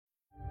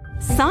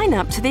Sign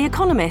up to The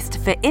Economist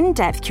for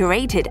in-depth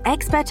curated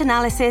expert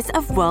analysis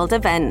of world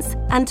events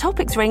and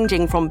topics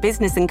ranging from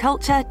business and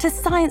culture to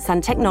science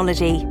and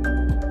technology.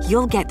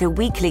 You'll get the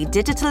weekly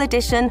digital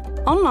edition,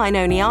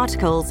 online-only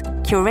articles,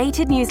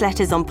 curated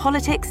newsletters on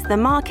politics, the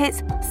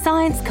markets,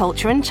 science,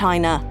 culture, and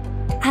China,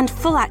 and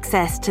full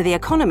access to The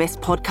Economist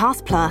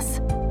Podcast Plus.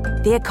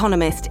 The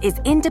Economist is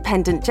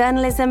independent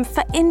journalism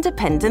for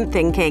independent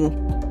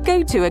thinking.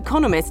 Go to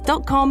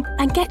economist.com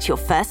and get your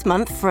first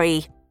month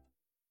free.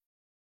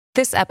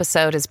 This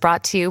episode is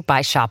brought to you by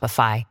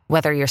Shopify.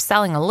 Whether you're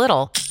selling a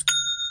little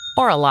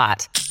or a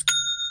lot,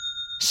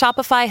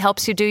 Shopify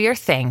helps you do your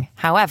thing,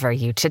 however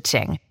you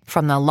cha-ching.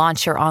 From the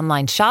launch your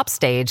online shop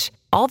stage,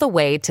 all the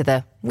way to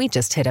the we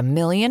just hit 1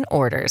 million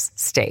orders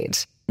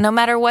stage. No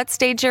matter what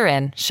stage you're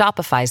in,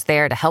 Shopify's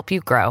there to help you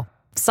grow.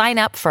 Sign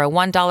up for a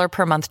 $1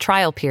 per month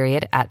trial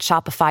period at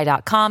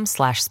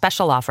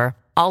shopify.com/special offer,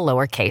 all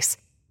lowercase.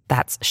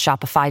 That's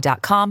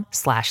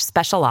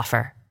shopify.com/special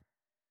offer.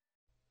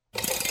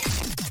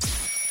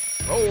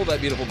 Roll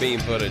that beautiful beam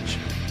footage.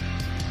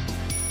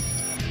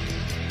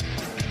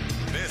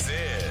 This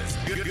is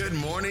Good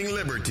Morning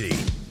Liberty.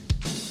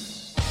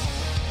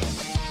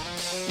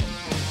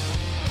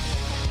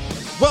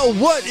 Well,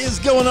 what is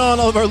going on,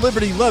 all of our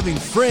liberty-loving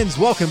friends?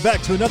 Welcome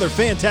back to another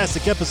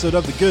fantastic episode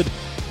of the Good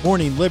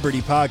Morning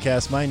Liberty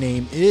podcast. My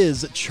name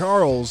is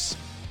Charles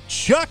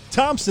Chuck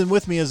Thompson.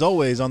 With me, as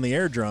always, on the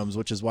air drums,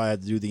 which is why I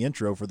had to do the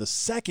intro for the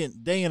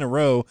second day in a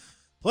row.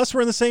 Plus, we're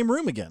in the same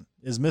room again,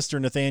 is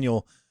Mr.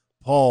 Nathaniel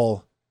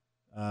Paul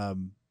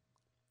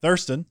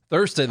Thurston.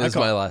 Thurston is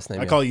my last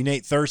name. I call you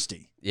Nate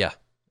Thirsty. Yeah.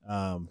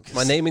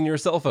 My name in your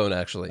cell phone,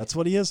 actually. That's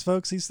what he is,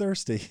 folks. He's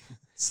thirsty.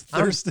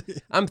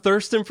 Thirsty. I'm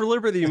thirsting for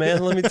liberty,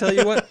 man. Let me tell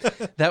you what.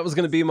 That was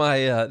going to be my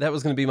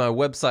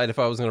website if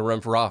I was going to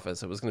run for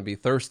office. It was going to be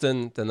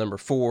Thurston, the number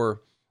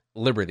 4,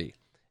 Liberty.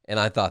 And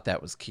I thought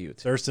that was cute.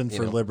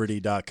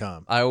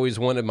 ThurstonForLiberty.com. I always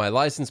wanted my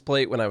license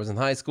plate when I was in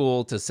high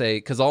school to say,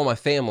 because all my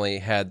family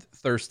had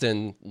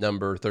Thurston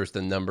number,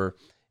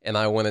 and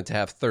I wanted to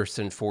have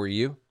Thurston for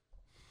you.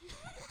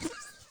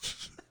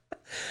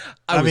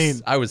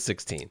 I was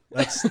 16.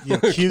 That's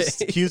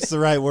cute's the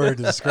right word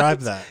to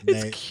describe that,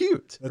 Nate. It's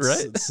cute,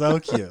 right? It's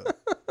so cute.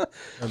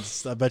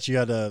 I bet you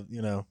had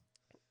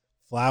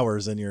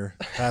flowers in your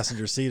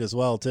passenger seat as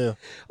well, too.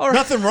 Right.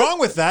 Nothing wrong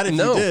with that if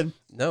you did.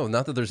 No,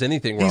 not that there's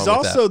anything wrong with that. that.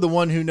 He's also the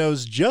one who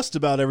knows just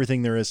about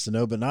everything there is to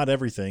know, but not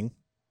everything.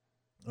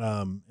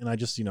 And I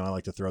just, I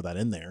like to throw that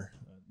in there.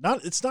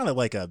 It's not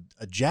like a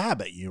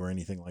jab at you or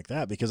anything like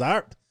that, because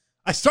I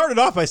started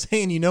off by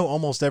saying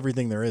almost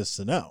everything there is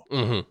to know.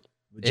 Mm-hmm.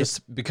 It's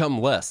become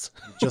less.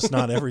 Just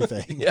not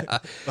everything. Yeah.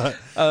 But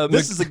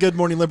this is the Good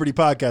Morning Liberty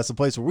podcast, a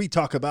place where we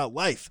talk about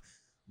life,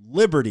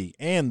 liberty,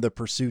 and the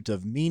pursuit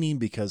of meaning,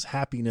 because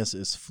happiness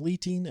is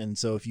fleeting. And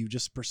so if you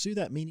just pursue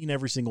that meaning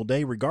every single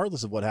day,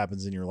 regardless of what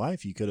happens in your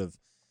life, you could have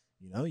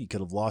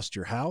lost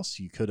your house.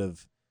 You could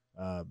have.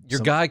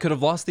 Your guy could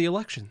have lost the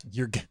election.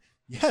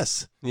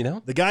 Yes.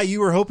 The guy you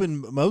were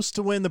hoping most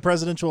to win the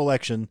presidential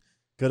election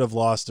could have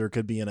lost, or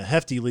could be in a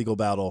hefty legal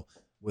battle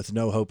with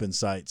no hope in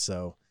sight.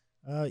 So,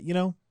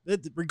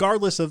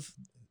 regardless of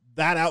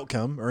that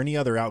outcome or any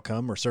other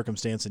outcome or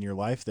circumstance in your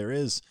life, there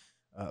is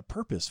a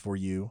purpose for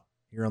you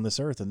here on this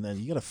earth. And then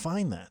you got to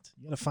find that.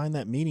 You got to find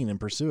that meaning and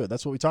pursue it.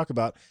 That's what we talk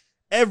about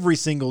every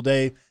single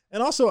day.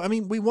 And also,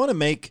 we want to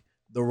make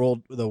the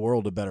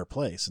world a better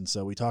place. And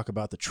so we talk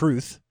about the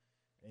truth,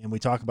 and we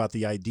talk about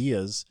the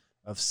ideas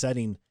of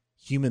setting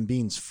human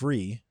beings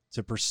free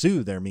to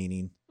pursue their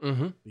meaning,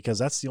 because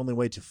that's the only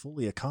way to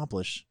fully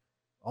accomplish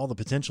all the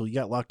potential you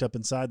got locked up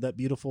inside that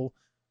beautiful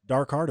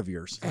dark heart of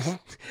yours.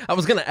 I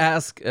was going to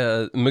ask,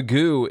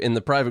 Magoo in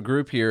the private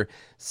group here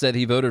said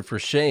he voted for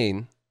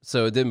Shane,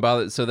 so it didn't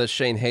bother. So that's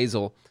Shane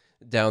Hazel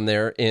down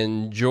there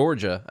in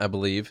Georgia, I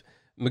believe.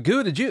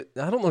 Magoo,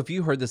 I don't know if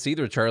you heard this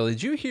either, Charlie.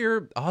 Did you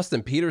hear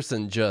Austin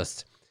Peterson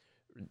just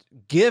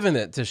giving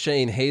it to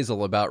Shane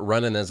Hazel about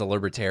running as a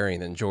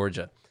libertarian in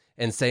Georgia?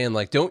 And saying,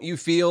 don't you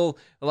feel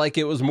like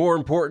it was more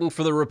important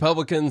for the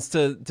Republicans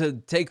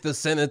to take the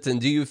Senate?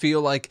 And do you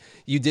feel like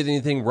you did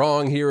anything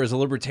wrong here as a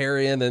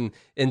libertarian and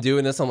in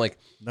doing this? I'm like,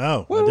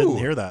 no, I didn't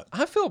hear that.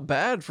 I feel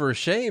bad for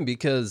Shane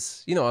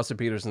because, Austin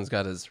Peterson's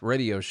got his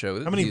radio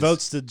show. How many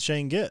votes did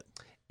Shane get?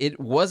 It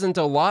wasn't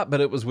a lot, but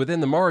it was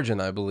within the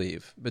margin, I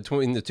believe,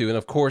 between the two. And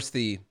of course,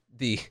 the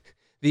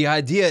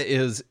idea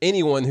is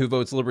anyone who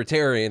votes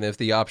libertarian, if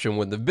the option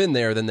wouldn't have been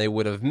there, then they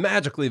would have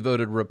magically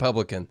voted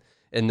Republican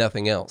and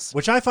nothing else.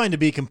 Which I find to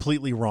be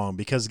completely wrong,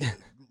 because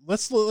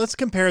let's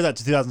compare that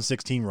to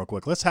 2016 real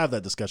quick. Let's have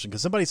that discussion,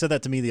 because somebody said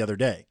that to me the other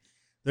day.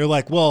 They're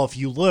like, well, if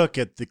you look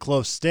at the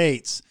close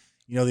states,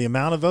 the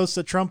amount of votes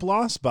that Trump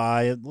lost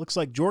by, it looks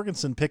like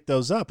Jorgensen picked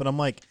those up. And I'm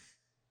like,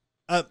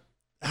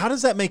 how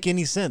does that make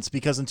any sense?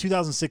 Because in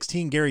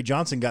 2016, Gary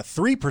Johnson got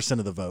 3%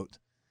 of the vote.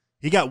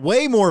 He got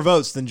way more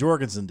votes than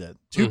Jorgensen did,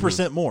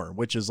 2% more,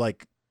 which is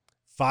like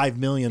 5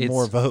 million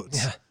more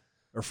votes. Yeah.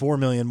 Or 4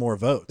 million more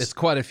votes. It's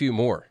quite a few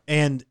more.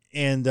 And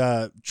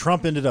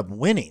Trump ended up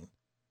winning.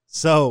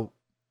 So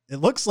it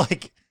looks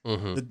like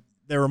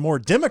there were more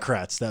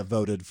Democrats that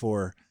voted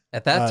for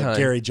At that time,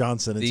 Gary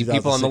Johnson in the 2016.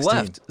 people on the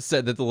left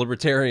said that the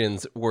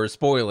Libertarians were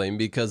spoiling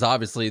because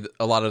obviously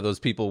a lot of those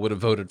people would have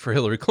voted for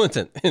Hillary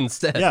Clinton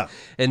instead. Yeah.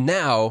 And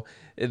now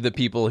the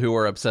people who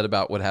are upset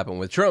about what happened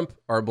with Trump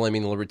are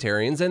blaming the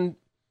Libertarians. And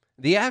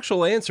the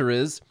actual answer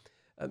is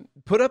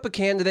put up a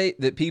candidate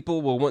that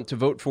people will want to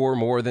vote for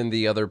more than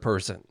the other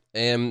person.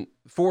 And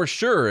for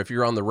sure, if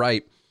you're on the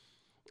right,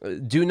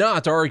 do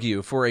not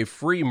argue for a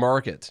free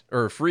market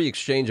or a free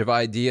exchange of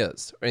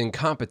ideas and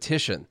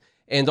competition,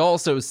 and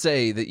also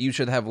say that you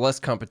should have less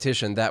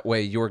competition. That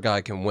way your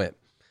guy can win.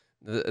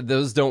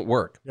 Those don't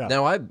work. Yeah.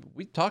 Now,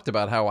 we talked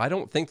about how I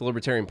don't think the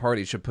Libertarian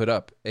Party should put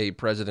up a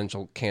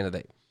presidential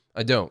candidate.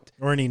 I don't.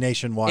 Or any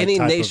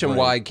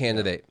nationwide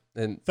candidate.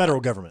 And federal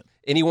government.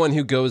 anyone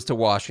who goes to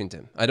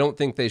Washington. I don't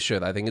think they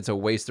should. I think it's a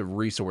waste of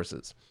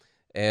resources.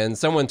 And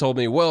someone told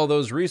me, well,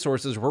 those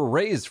resources were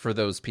raised for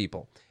those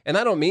people. And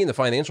I don't mean the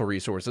financial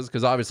resources,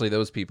 because obviously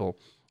those people,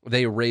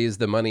 they raise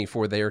the money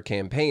for their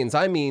campaigns.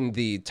 I mean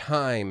the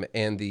time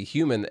and the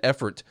human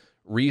effort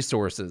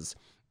resources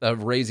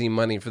of raising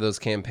money for those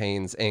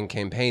campaigns and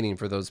campaigning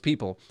for those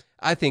people,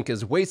 I think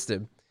is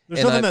wasted.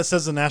 There's nothing that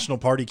says the national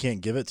party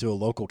can't give it to a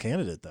local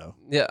candidate, though.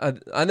 Yeah,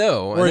 I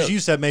know. Or as you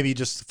said, maybe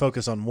just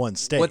focus on one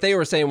state. What they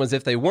were saying was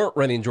if they weren't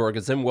running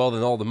Jorgensen, well,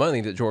 then all the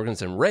money that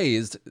Jorgensen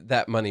raised,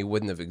 that money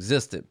wouldn't have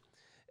existed.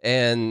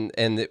 And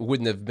it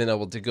wouldn't have been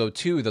able to go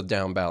to the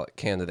down ballot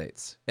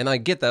candidates. And I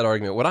get that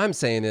argument. What I'm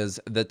saying is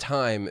the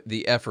time,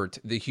 the effort,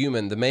 the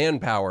human, the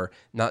manpower,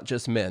 not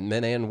just men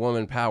and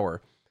woman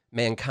power,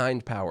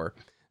 mankind power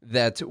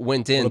that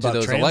went into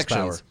those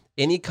elections. Power?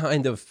 Any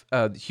kind of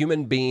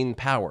human being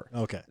power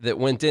that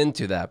went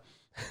into that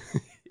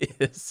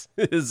is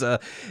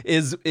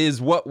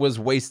what was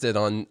wasted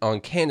on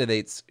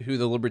candidates who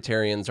the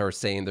Libertarians are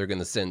saying they're going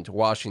to send to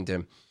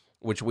Washington,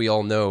 which we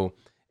all know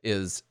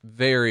is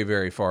very,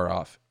 very far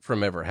off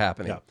from ever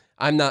happening. Yeah.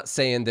 I'm not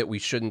saying that we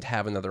shouldn't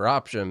have another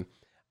option.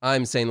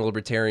 I'm saying the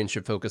Libertarians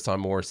should focus on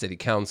more city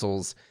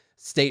councils,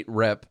 state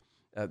rep,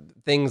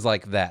 things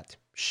like that.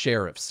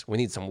 Sheriffs. We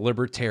need some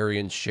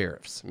Libertarian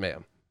sheriffs,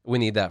 man. We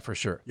need that for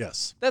sure.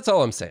 Yes. That's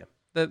all I'm saying.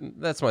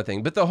 That's my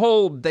thing. But the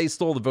whole they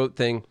stole the vote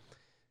thing,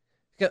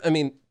 I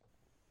mean,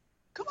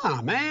 come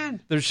on, man.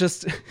 There's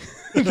just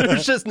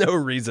no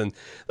reason.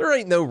 There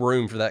ain't no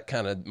room for that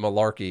kind of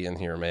malarkey in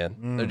here,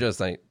 man. There just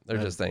ain't.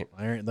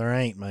 There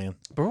ain't, man.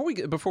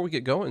 Before we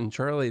get going,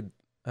 Charlie,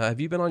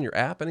 have you been on your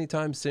app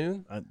anytime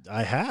soon?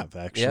 I have,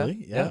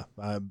 actually. Yeah.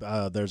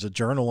 There's a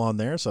journal on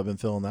there, so I've been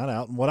filling that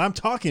out. And what I'm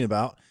talking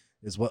about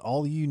is what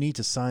all you need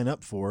to sign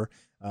up for.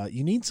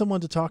 You need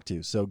someone to talk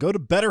to. So go to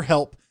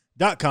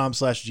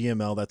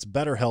BetterHelp.com/GML. That's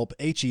BetterHelp,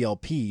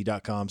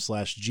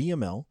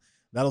 HELP.com/GML.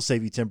 That'll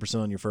save you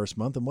 10% on your first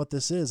month. And what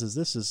this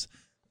is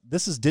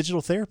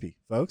digital therapy,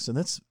 folks. And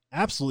it's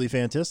absolutely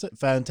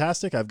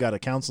fantastic. I've got a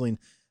counseling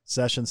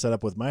session set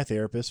up with my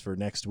therapist for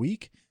next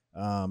week.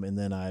 And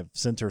then I've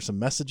sent her some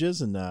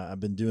messages, and I've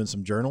been doing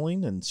some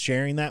journaling and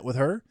sharing that with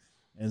her.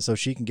 And so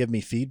she can give me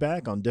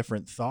feedback on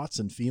different thoughts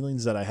and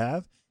feelings that I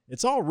have.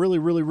 It's all really,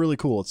 really, really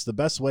cool. It's the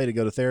best way to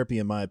go to therapy,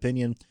 in my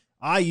opinion.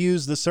 I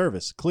use the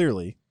service,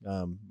 clearly.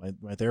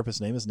 My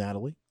therapist's name is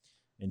Natalie,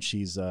 and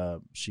she's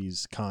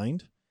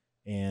kind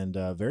and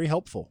very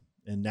helpful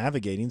in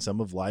navigating some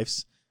of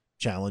life's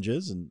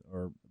challenges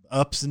or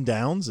ups and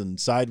downs and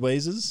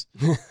sidewayses,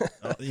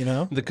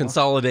 the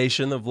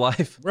consolidation of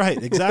life.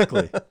 Right.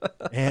 Exactly.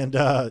 And,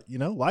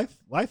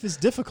 life is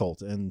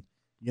difficult, and,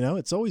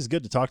 it's always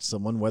good to talk to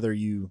someone, whether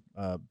you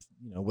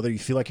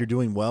feel like you're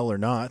doing well or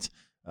not.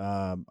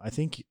 I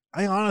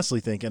honestly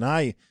think, and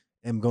I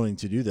am going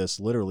to do this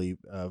literally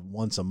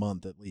once a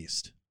month at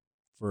least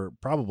for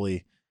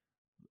probably,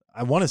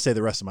 I want to say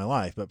the rest of my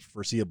life, but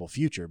foreseeable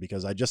future,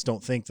 because I just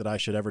don't think that I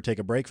should ever take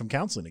a break from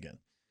counseling again,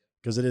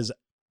 because it has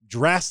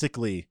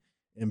drastically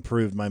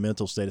improved my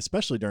mental state,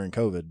 especially during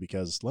COVID.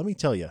 Because let me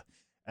tell you,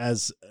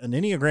 as an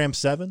Enneagram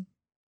 7,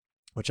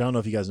 which I don't know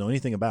if you guys know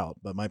anything about,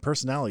 but my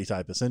personality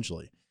type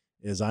essentially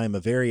is I am a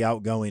very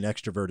outgoing,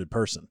 extroverted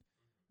person.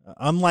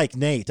 Unlike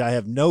Nate, I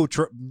have no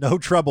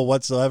trouble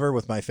whatsoever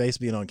with my face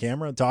being on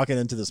camera and talking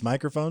into this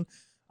microphone.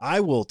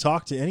 I will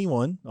talk to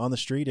anyone on the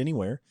street,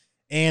 anywhere,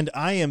 and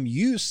I am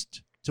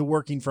used to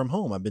working from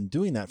home. I've been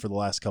doing that for the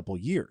last couple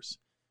of years.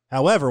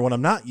 However, what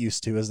I'm not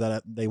used to is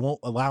that they won't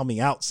allow me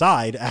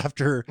outside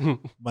after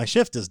my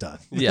shift is done.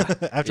 Yeah.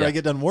 After I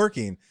get done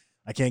working,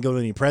 I can't go to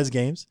any Prez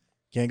games.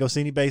 Can't go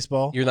see any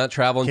baseball. You're not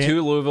traveling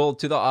to Louisville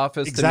to the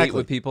office to meet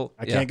with people.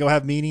 I can't go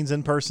have meetings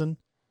in person.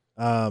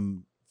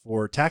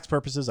 For tax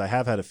purposes, I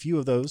have had a few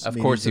of those. Of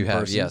course you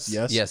have.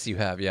 Yes, you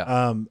have.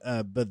 Yeah.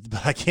 But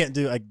I can't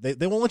do.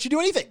 They won't let you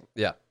do anything.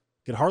 Yeah.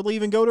 Could hardly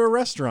even go to a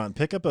restaurant,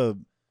 pick up a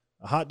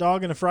hot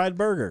dog and a fried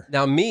burger.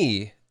 Now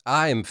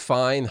I am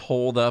fine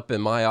holed up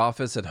in my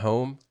office at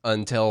home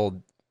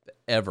until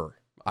ever.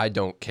 I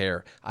don't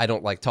care. I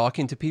don't like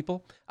talking to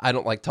people. I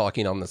don't like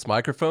talking on this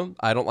microphone.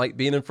 I don't like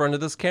being in front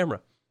of this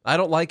camera. I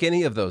don't like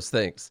any of those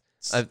things.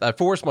 I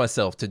forced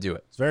myself to do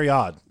it. It's very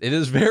odd. It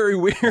is very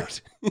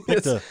weird.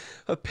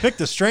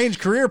 Picked a strange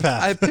career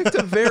path. I picked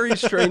a very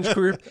strange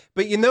career,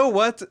 but you know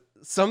what?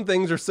 Some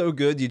things are so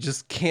good you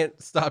just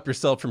can't stop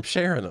yourself from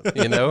sharing them,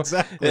 you know?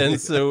 Exactly. And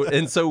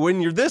so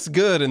when you're this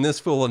good and this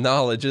full of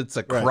knowledge, it's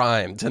a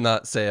crime to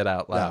not say it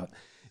out loud. Yeah.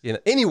 You know.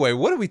 Anyway,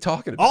 what are we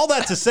talking about? All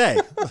that to say,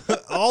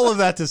 all of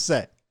that to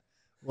say,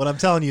 what I'm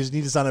telling you is you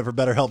need to sign up for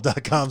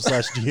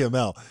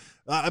BetterHelp.com/GML.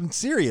 I'm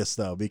serious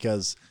though,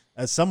 because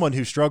as someone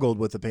who struggled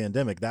with the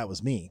pandemic, that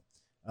was me.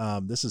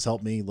 This has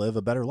helped me live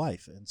a better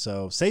life. And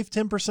so save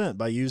 10%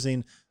 by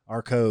using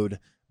our code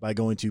by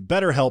going to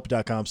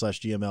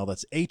BetterHelp.com/GML.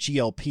 That's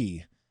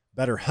HELP,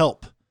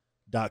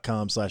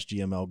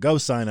 BetterHelp.com/GML. Go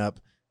sign up,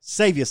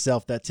 save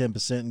yourself that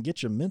 10% and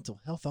get your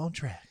mental health on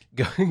track.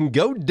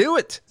 Go do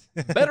it.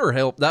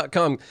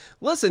 BetterHelp.com.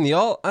 Listen,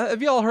 y'all,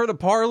 have y'all heard of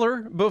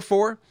Parler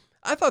before?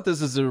 I thought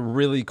this is a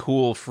really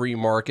cool free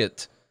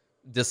market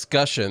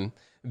discussion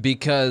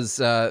because,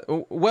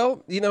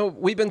 well, you know,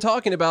 we've been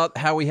talking about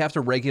how we have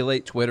to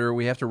regulate Twitter.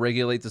 We have to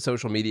regulate the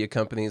social media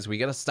companies. We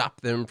got to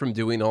stop them from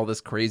doing all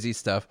this crazy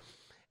stuff.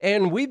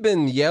 And we've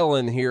been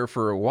yelling here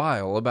for a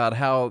while about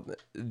how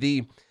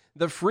the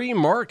free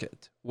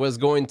market was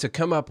going to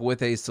come up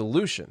with a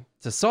solution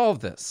to solve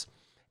this.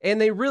 And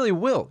they really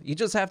will. You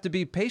just have to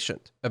be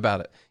patient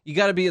about it. You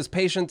got to be as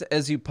patient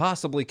as you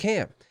possibly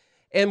can.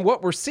 And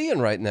what we're seeing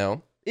right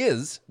now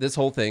is this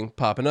whole thing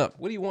popping up.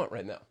 What do you want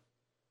right now?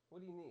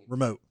 What do you need?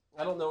 Remote.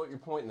 I don't know what you're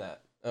pointing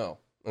at. Oh,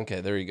 okay,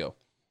 there you go.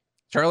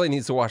 Charlie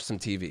needs to watch some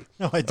TV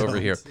No, I don't. over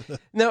here.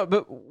 No,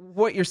 but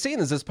what you're seeing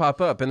is this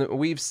pop up. And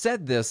we've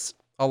said this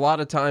a lot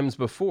of times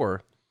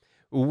before.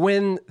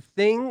 When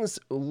things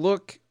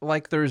look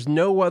like there's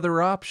no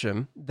other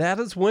option, that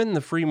is when the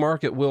free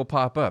market will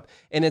pop up.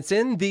 And it's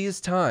in these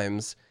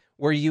times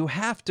where you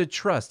have to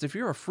trust. If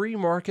you're a free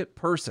market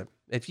person,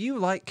 if you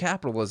like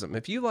capitalism,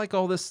 if you like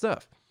all this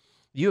stuff,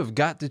 you have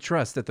got to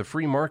trust that the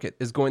free market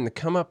is going to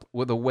come up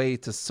with a way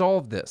to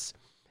solve this.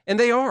 And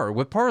they are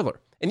with Parler.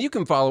 And you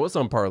can follow us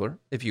on Parler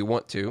if you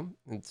want to.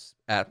 It's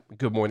at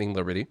Good Morning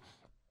Liberty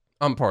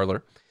on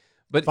Parler.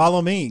 But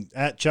follow me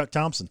at Chuck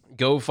Thompson.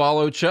 Go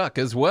follow Chuck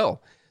as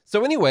well.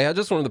 So anyway, I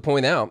just wanted to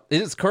point out, it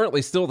is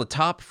currently still the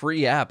top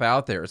free app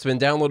out there. It's been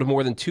downloaded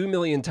more than 2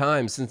 million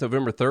times since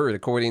November 3rd,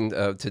 according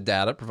to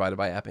data provided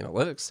by App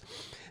Analytics.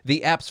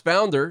 The app's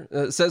founder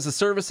says the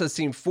service has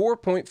seen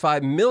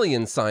 4.5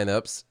 million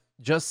signups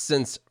just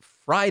since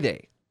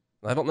Friday.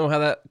 I don't know how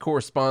that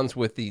corresponds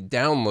with the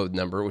download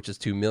number, which is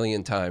 2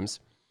 million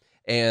times.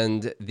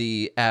 And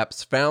the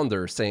app's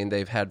founder saying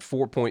they've had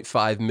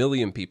 4.5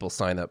 million people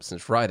sign up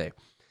since Friday.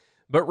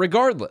 But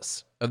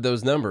regardless of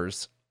those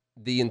numbers,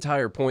 the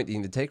entire point that you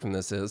need to take from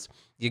this is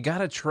you got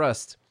to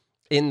trust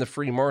in the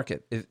free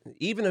market.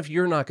 Even if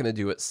you're not going to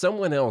do it,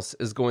 someone else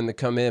is going to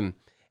come in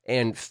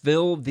and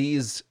fill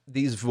these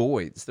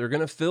voids. They're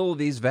going to fill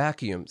these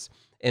vacuums.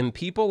 And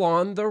people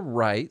on the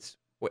right,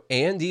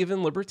 and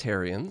even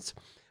libertarians,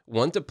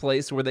 want a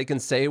place where they can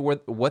say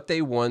what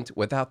they want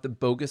without the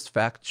bogus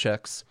fact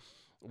checks,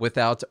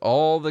 without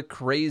all the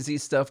crazy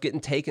stuff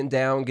getting taken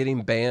down,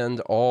 getting banned,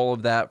 all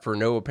of that for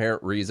no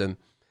apparent reason.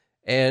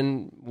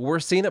 And we're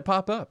seeing it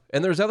pop up.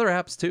 And there's other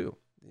apps too.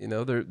 You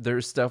know,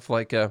 there's stuff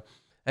like,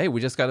 hey,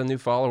 we just got a new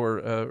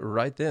follower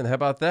right then. How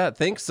about that?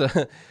 Thanks.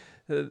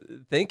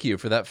 Thank you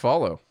for that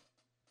follow.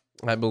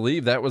 I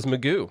believe that was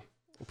Magoo.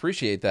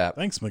 Appreciate that.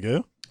 Thanks,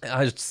 Magoo.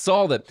 I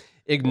saw that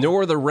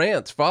Ignore the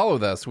Rant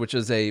followed us, which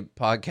is a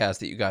podcast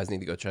that you guys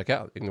need to go check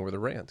out. Ignore the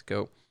Rant.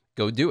 Go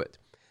do it.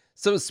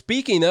 So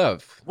speaking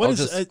of, what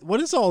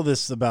is all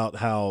this about?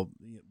 How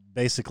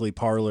basically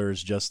Parler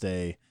is just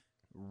a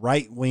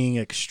right-wing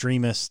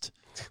extremist,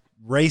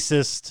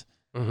 racist,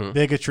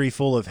 bigotry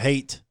full of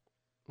hate.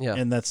 Yeah,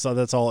 and that's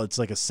all. It's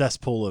like a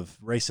cesspool of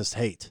racist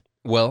hate.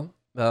 Well,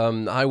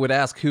 I would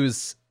ask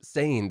who's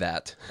saying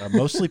that.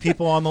 Mostly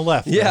people on the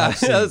left. Yeah,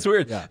 that's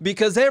weird. Yeah.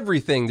 Because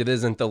everything that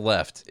isn't the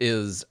left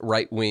is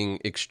right-wing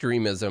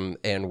extremism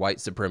and white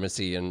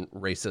supremacy and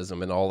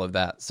racism and all of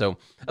that. So,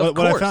 what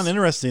I found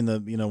interesting,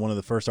 one of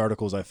the first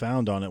articles I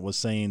found on it was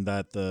saying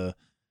that the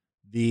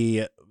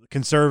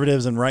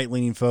conservatives and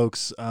right-leaning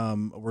folks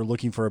were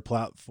looking for a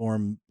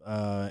platform,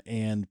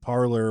 and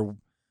Parler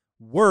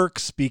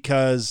works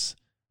because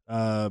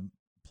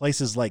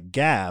places like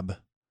Gab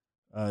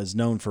is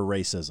known for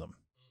racism.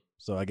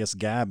 So I guess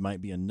Gab might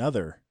be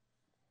another.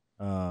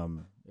 Yeah,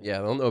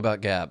 I don't know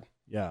about Gab.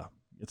 Yeah,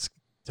 it's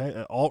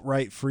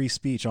alt-right free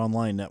speech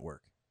online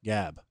network,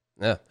 Gab.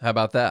 Yeah, how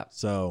about that?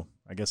 So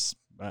I guess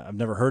I've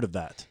never heard of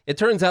that. It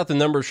turns out the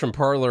numbers from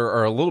Parler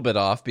are a little bit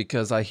off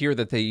because I hear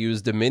that they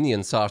use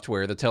Dominion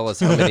software to tell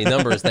us how many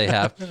numbers they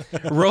have.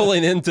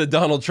 Rolling into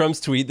Donald Trump's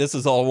tweet, this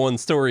is all one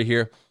story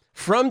here.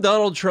 From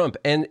Donald Trump,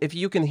 and if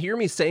you can hear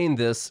me saying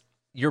this,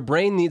 your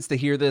brain needs to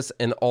hear this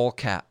in all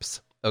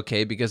caps.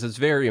 Okay, because it's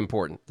very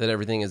important that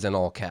everything is in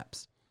all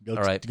caps. All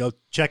right, go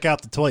check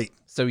out the tweet.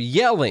 So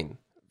yelling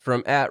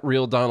from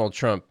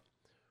 @RealDonaldTrump.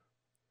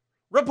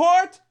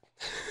 Report!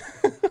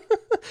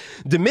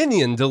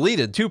 Dominion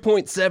deleted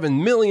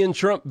 2.7 million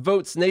Trump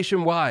votes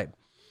nationwide.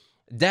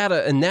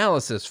 Data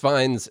analysis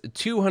finds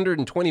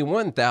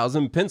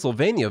 221,000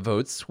 Pennsylvania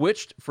votes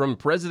switched from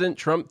President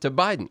Trump to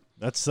Biden.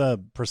 That's a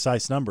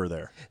precise number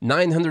there.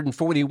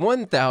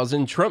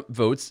 941,000 Trump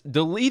votes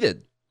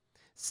deleted.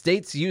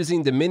 States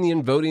using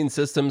Dominion voting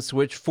systems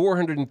switched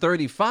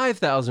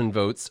 435,000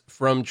 votes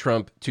from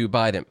Trump to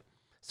Biden.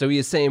 So he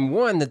is saying,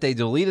 one, that they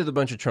deleted a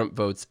bunch of Trump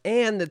votes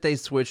and that they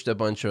switched a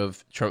bunch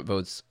of Trump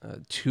votes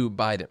to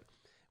Biden,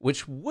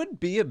 which would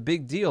be a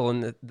big deal.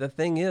 And the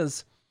thing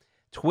is,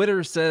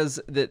 Twitter says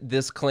that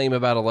this claim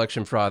about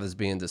election fraud is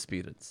being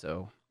disputed.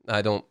 So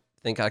I don't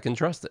think I can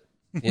trust it.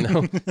 You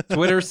know,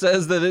 Twitter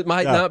says that it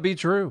might not be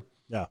true.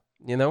 Yeah.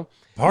 You know,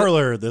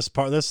 Parler,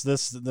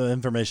 the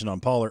information on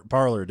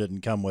Parler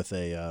didn't come with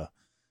an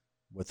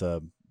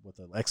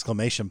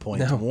exclamation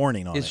point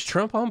warning on it. Is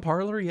Trump on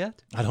Parler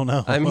yet? I don't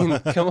know. I mean,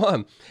 come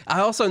on. I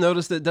also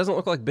noticed that it doesn't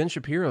look like Ben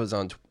Shapiro's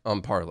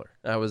on Parler.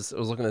 I was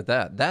looking at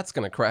that. That's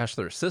going to crash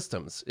their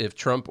systems if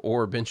Trump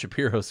or Ben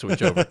Shapiro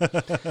switch over.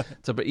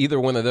 So, but either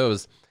one of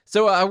those.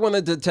 So I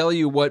wanted to tell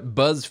you what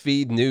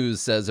BuzzFeed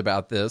News says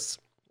about this.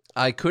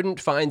 I couldn't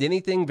find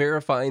anything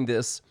verifying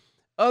this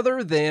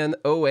other than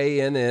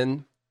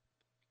OANN,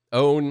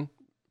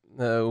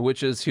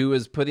 which is who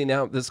is putting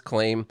out this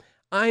claim.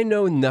 I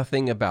know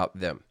nothing about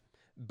them,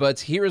 but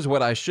here's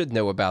what I should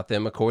know about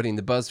them according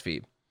to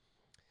BuzzFeed.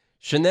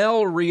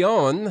 Chanel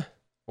Rion,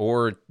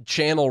 or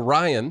Channel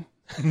Ryan,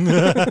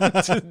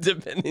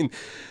 depending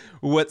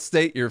what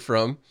state you're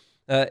from,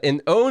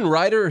 an OWN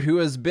writer who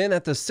has been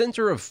at the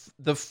center of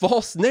the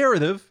false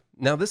narrative.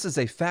 Now, this is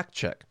a fact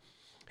check.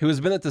 Who has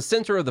been at the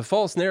center of the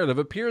false narrative,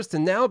 appears to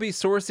now be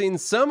sourcing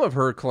some of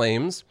her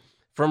claims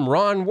from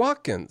Ron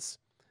Watkins,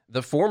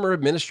 the former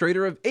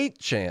administrator of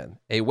 8chan,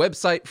 a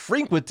website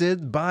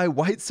frequented by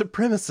white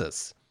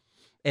supremacists.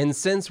 And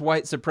since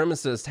white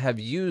supremacists have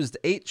used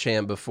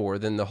 8chan before,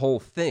 then the whole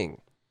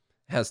thing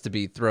has to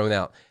be thrown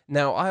out.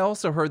 Now, I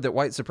also heard that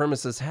white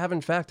supremacists have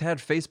in fact had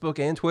Facebook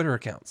and Twitter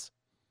accounts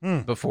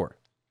before.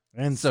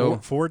 And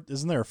so,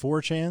 isn't there a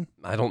 4chan?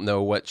 I don't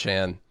know what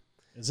chan.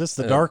 Is this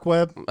the dark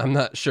web? I'm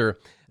not sure.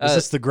 Is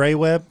this the gray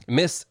web?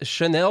 Miss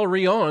Chanel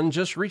Rion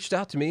just reached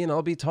out to me, and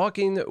I'll be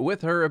talking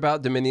with her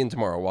about Dominion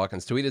tomorrow.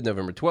 Watkins tweeted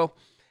November 12th.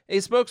 A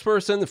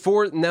spokesperson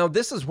for... Now,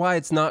 this is why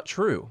it's not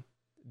true,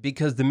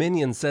 because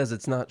Dominion says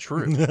it's not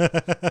true.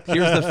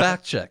 Here's the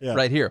fact check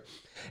right here.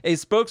 A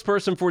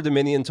spokesperson for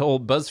Dominion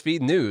told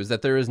BuzzFeed News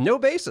that there is no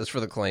basis for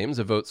the claims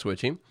of vote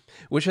switching,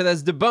 which it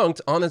has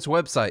debunked on its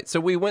website. So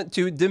we went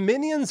to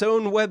Dominion's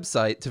own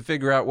website to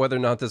figure out whether or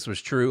not this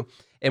was true.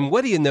 And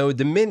what do you know?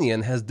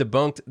 Dominion has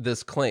debunked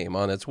this claim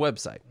on its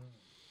website.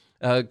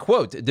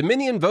 Quote,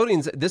 Dominion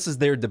voting, this is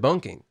their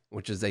debunking,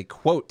 which is a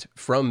quote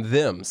from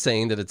them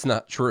saying that it's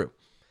not true.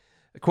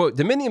 Quote,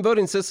 Dominion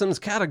Voting Systems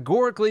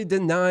categorically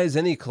denies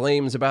any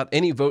claims about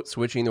any vote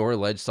switching or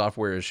alleged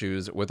software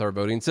issues with our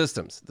voting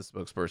systems, the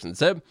spokesperson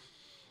said.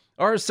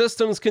 Our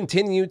systems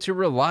continue to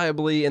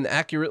reliably and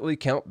accurately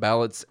count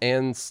ballots,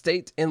 and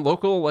state and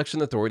local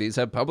election authorities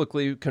have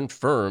publicly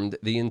confirmed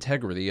the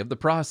integrity of the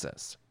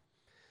process.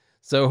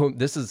 So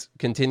this is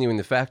continuing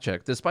the fact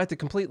check. Despite the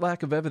complete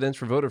lack of evidence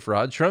for voter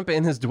fraud, Trump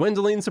and his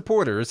dwindling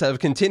supporters have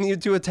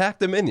continued to attack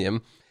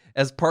Dominion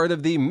as part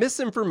of the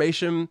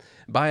misinformation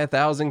by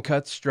 1,000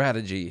 cuts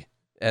strategy,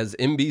 as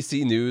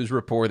NBC News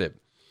reported.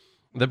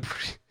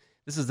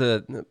 This is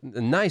a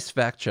nice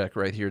fact check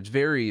right here. It's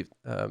very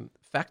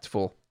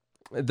factful.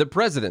 The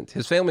president,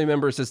 his family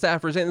members, his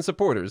staffers, and his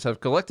supporters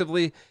have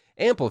collectively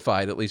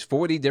amplified at least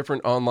 40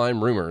 different online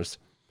rumors,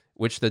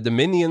 which the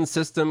Dominion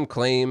system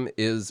claim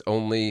is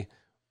only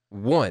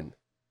one.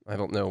 I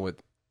don't know what...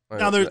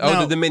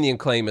 the Dominion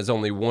claim is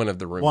only one of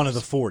the rumors. One of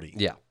the 40.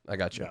 Yeah, I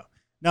got you. Yeah.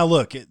 Now,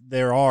 look,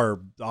 there are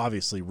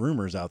obviously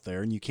rumors out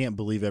there, and you can't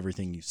believe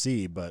everything you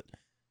see, but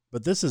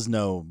this is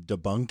no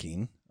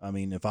debunking. I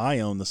mean, if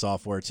I own the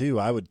software too,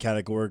 I would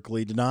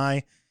categorically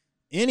deny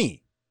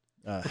any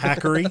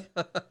hackery,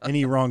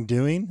 any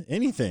wrongdoing,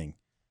 anything.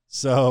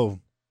 So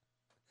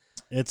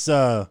it's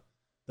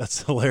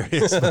that's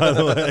hilarious, by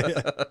the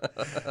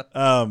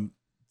way.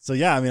 So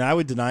yeah, I mean, I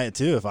would deny it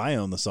too if I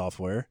own the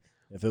software,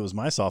 if it was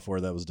my software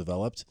that was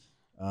developed.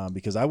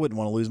 Because I wouldn't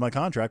want to lose my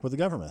contract with the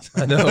government.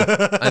 I know.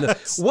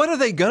 What are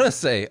they going to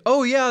say?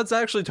 Oh, yeah, it's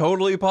actually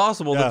totally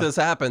possible that this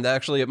happened.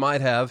 Actually, it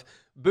might have.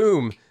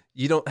 Boom.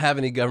 You don't have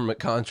any government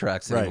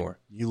contracts anymore.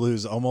 You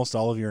lose almost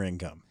all of your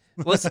income.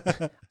 Listen,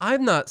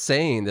 I'm not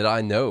saying that I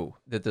know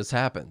that this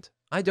happened.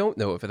 I don't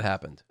know if it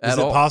happened at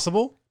all. Is it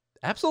possible?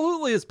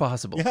 Absolutely, it's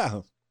possible.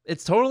 Yeah.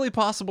 It's totally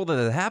possible that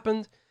it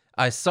happened.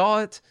 I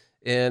saw it.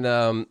 And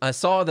I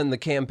saw it in the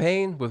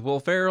campaign with Will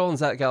Ferrell and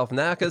Zach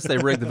Galifianakis. They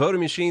rigged the voting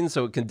machine,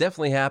 so it can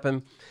definitely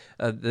happen.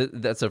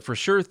 That's a for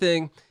sure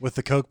thing. With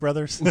the Koch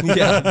brothers?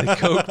 Yeah, the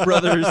Koch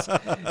brothers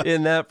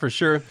in that for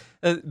sure.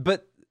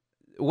 But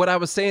what I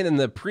was saying in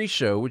the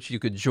pre-show, which you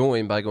could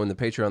join by going to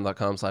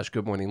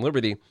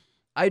patreon.com/goodmorningliberty,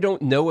 I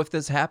don't know if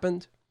this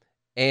happened,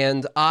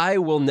 and I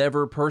will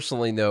never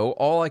personally know.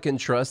 All I can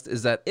trust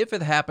is that if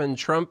it happened,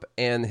 Trump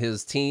and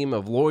his team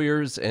of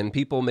lawyers and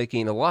people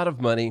making a lot of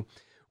money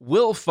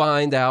will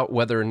find out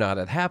whether or not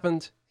it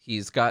happened.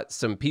 He's got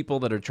some people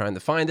that are trying to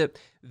find it.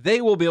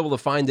 They will be able to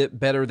find it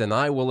better than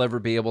I will ever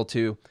be able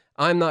to.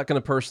 I'm not going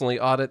to personally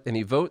audit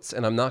any votes,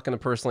 and I'm not going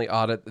to personally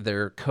audit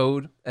their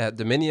code at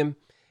Dominion.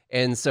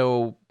 And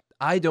so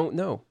I don't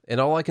know.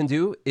 And all I can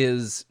do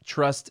is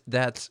trust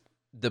that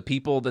the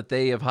people that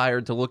they have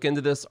hired to look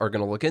into this are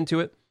going to look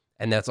into it.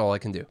 And that's all I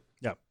can do.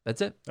 Yeah.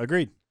 That's it.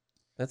 Agreed.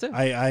 That's it.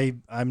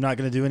 I'm not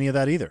going to do any of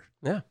that either.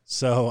 Yeah.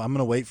 So I'm going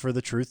to wait for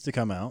the truth to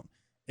come out.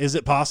 Is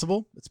it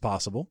possible? It's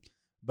possible.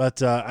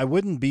 But I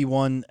wouldn't be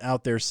one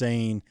out there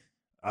saying,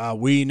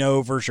 we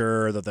know for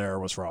sure that there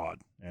was fraud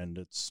and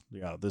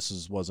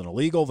this was an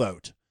illegal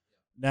vote.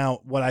 Now,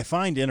 what I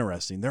find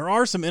interesting, there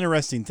are some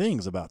interesting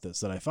things about this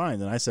that I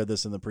find, and I said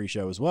this in the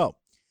pre-show as well.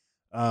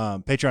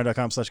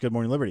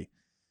 Patreon.com/GoodMorningLiberty.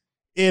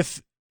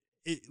 If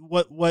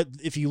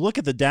you look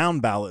at the down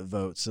ballot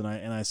votes, and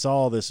I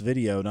saw this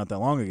video not that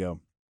long ago,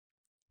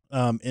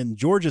 in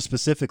Georgia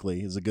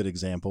specifically is a good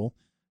example.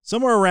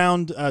 Somewhere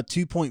around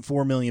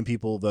 2.4 million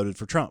people voted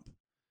for Trump,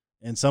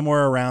 and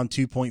somewhere around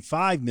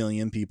 2.5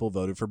 million people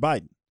voted for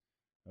Biden.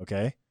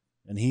 Okay,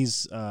 and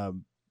he's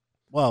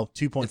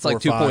 2.45. It's like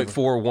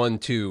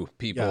 2.412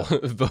 people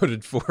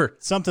voted for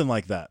something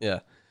like that. Yeah.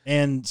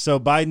 And so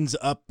Biden's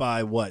up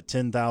by what,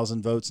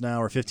 10,000 votes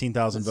now, or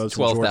 15,000 votes?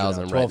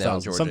 12,000 right now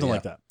in Georgia, something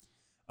like that.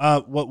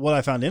 What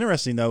I found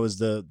interesting though is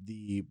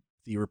the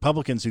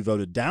Republicans who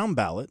voted down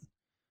ballot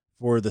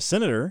for the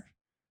senator.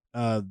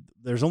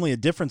 There's only a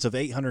difference of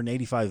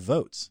 885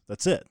 votes.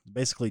 That's it.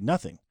 Basically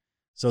nothing.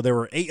 So there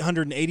were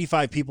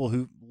 885 people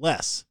who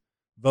less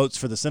votes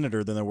for the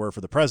senator than there were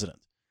for the president.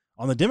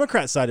 On the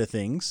Democrat side of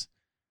things,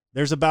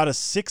 there's about a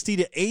 60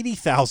 to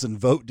 80,000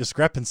 vote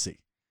discrepancy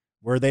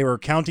where they were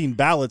counting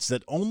ballots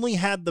that only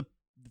had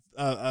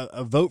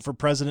a vote for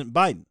President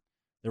Biden.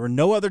 There were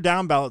no other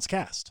down ballots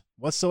cast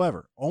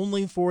whatsoever,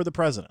 only for the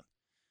president.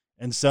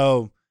 And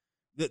so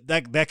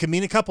that could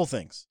mean a couple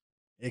things.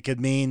 It could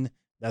mean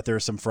that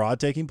there's some fraud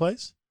taking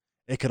place.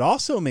 It could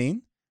also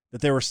mean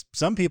that there were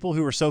some people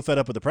who were so fed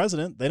up with the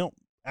president, they don't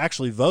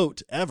actually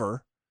vote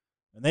ever,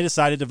 and they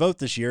decided to vote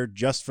this year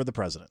just for the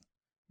president.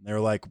 And they were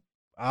like,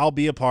 I'll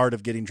be a part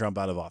of getting Trump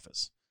out of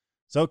office.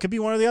 So it could be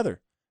one or the other.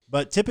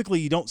 But typically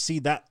you don't see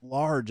that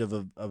large of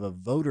a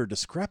voter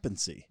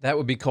discrepancy. That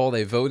would be called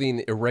a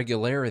voting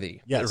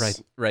irregularity.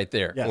 Yes. Right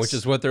there, yes. Which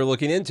is what they're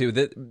looking into.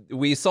 That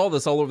we saw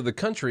this all over the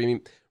country. I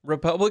mean,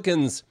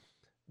 Republicans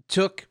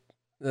took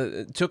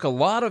a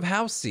lot of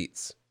House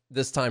seats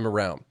this time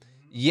around,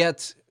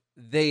 yet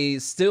they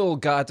still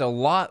got a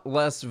lot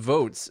less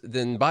votes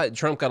than Biden.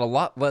 Trump got a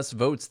lot less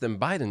votes than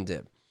Biden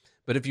did.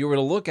 But if you were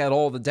to look at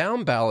all the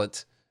down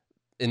ballot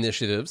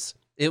initiatives,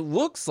 it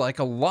looks like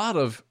a lot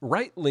of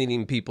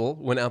right-leaning people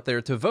went out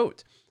there to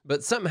vote.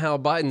 But somehow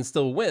Biden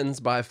still wins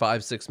by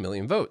 5-6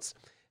 million votes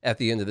at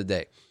the end of the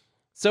day.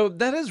 So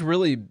that is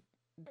really,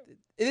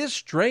 it is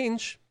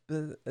strange.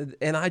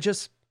 And I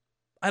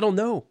don't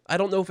know. I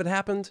don't know if it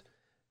happened.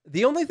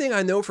 The only thing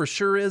I know for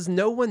sure is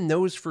no one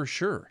knows for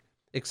sure,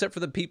 except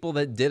for the people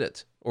that did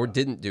it or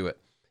didn't do it.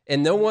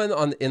 And no one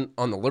on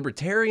the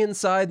libertarian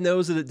side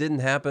knows that it didn't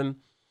happen,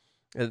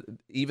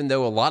 even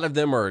though a lot of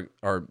them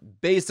are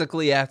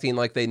basically acting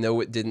like they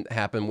know it didn't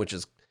happen, which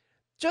is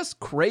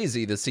just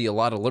crazy to see a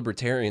lot of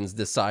libertarians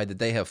decide that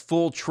they have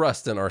full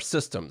trust in our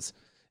systems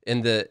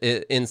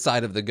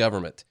inside of the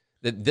government,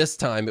 that this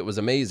time it was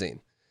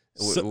amazing,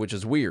 which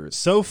is weird.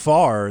 So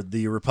far,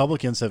 the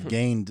Republicans have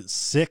gained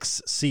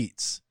 6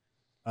 seats.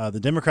 The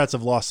Democrats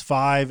have lost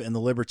 5, and the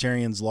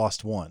Libertarians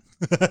lost 1.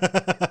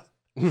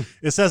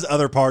 It says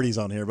other parties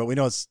on here, but we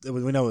know it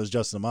was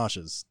Justin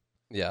Amash's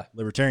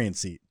Libertarian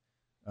seat.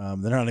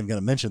 They're not even going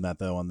to mention that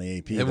though on the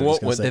AP. They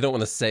don't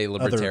want to say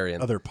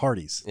Libertarian. Other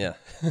parties. Yeah.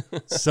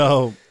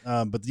 So,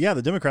 but yeah,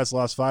 the Democrats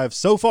lost 5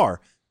 so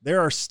far.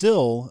 There are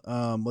still,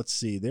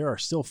 there are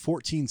still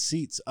 14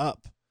 seats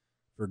up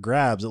for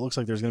grabs. It looks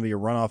like there's going to be a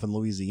runoff in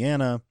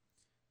Louisiana.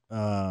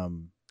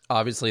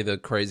 Obviously, the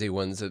crazy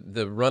ones,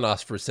 the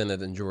runoffs for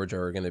Senate in Georgia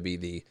are going to be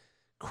the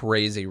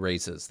crazy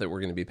races that we're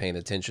going to be paying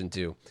attention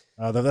to.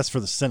 That's for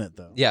the Senate,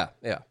 though. Yeah.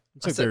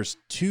 Looks like there's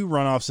 2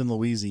 runoffs in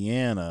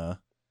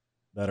Louisiana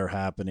that are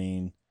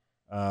happening.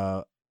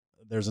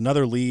 There's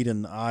another lead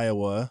in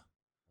Iowa,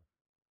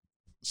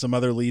 some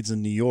other leads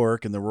in New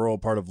York, in the rural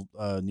part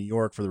of New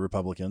York for the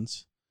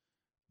Republicans.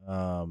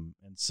 And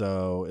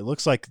so it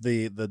looks like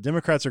the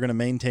Democrats are going to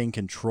maintain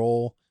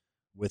control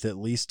with at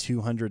least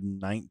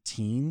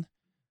 219.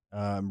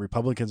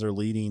 Republicans are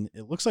leading.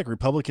 It looks like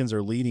Republicans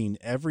are leading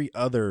every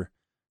other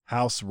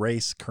House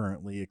race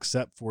currently,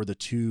 except for the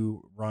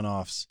 2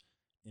 runoffs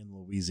in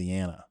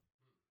Louisiana.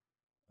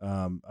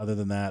 Other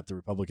than that, the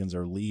Republicans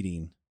are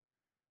leading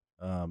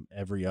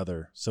every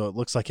other. So it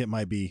looks like it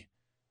might be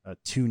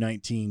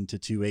 219 to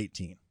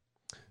 218.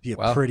 Be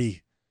a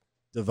pretty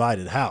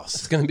divided House.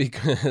 It's going to be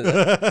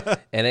good.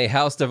 And a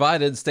house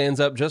divided stands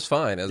up just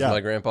fine, as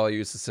my grandpa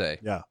used to say.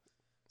 Yeah.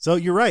 So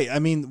you're right. I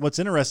mean, what's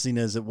interesting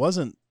is it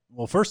wasn't,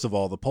 well, first of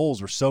all, the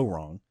polls were so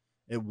wrong.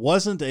 It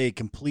wasn't a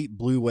complete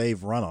blue wave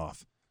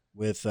runoff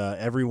with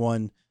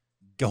everyone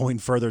going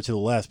further to the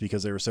left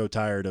because they were so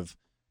tired of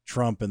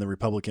Trump and the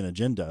Republican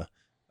agenda.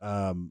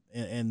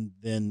 And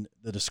then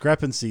the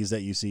discrepancies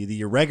that you see,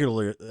 the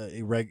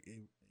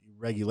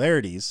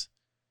irregularities.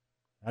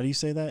 How do you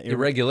say that?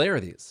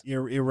 Irregularities.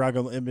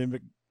 Irregular.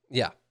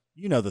 Yeah.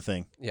 You know the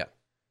thing. Yeah.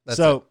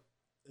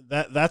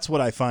 That's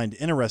what I find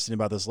interesting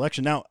about this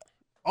election. Now,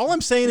 all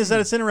I'm saying is that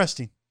it's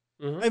interesting.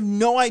 I have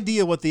no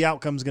idea what the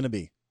outcome's going to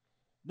be.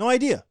 No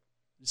idea.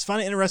 Just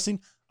find it interesting.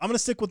 I'm going to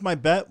stick with my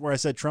bet where I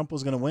said Trump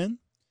was going to win.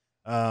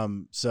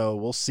 So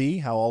we'll see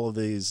how all of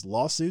these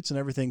lawsuits and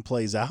everything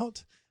plays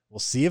out. We'll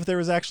see if there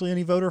was actually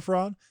any voter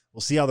fraud.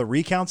 We'll see how the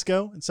recounts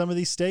go in some of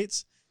these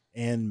states.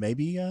 And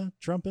maybe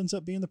Trump ends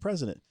up being the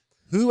president.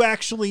 Who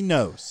actually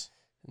knows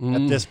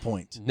at this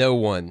point? No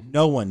one.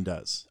 No one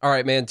does. All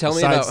right, man. Tell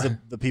me Besides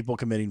about the people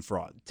committing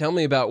fraud. Tell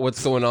me about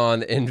what's going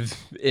on in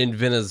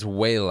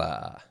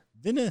Venezuela.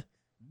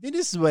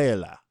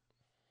 Venezuela.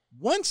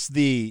 Once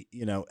the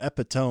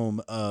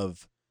epitome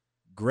of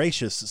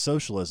gracious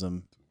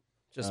socialism,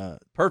 Just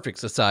perfect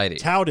society.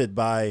 touted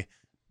by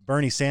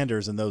Bernie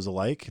Sanders and those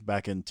alike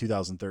back in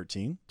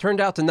 2013.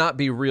 Turned out to not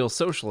be real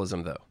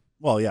socialism, though.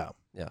 Well, yeah.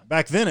 Yeah.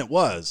 Back then it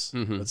was,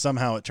 Mhm. but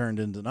somehow it turned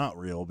into not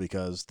real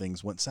because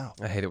things went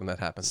south. I hate it when that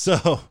happens.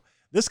 So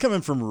this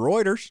coming from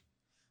Reuters.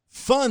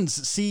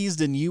 Funds seized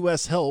in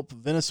U.S. help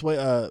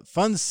Venezuela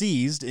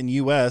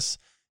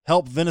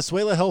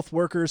health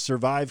workers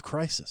survive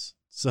crisis.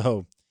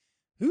 So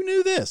who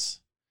knew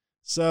this?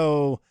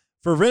 So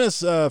for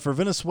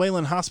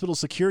Venezuelan hospital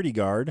security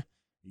guard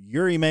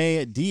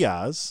Yurime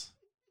Diaz,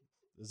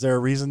 is there a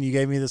reason you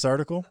gave me this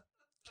article?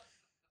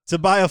 To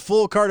buy a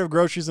full cart of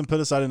groceries and put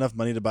aside enough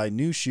money to buy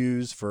new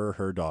shoes for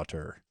her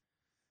daughter.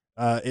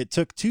 It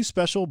took 2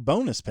 special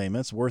bonus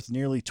payments worth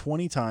nearly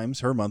 20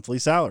 times her monthly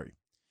salary.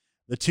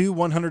 The 2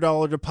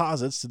 $100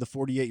 deposits to the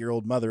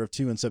 48-year-old mother of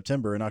 2 in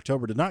September and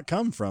October did not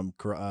come from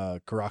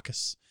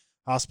Caracas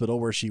Hospital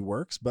where she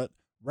works, but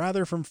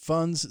rather from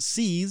funds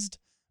seized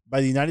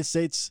by the United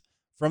States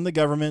from the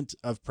government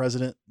of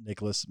President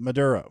Nicolas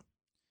Maduro.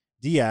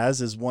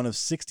 Diaz is one of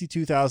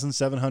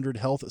 62,700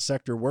 health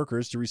sector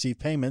workers to receive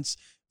payments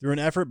through an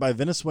effort by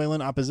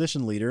Venezuelan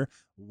opposition leader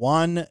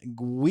Juan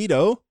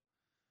Guaido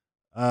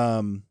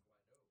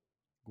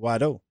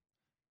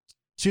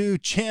to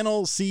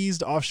channel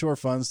seized offshore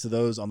funds to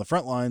those on the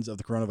front lines of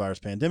the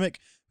coronavirus pandemic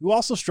who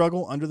also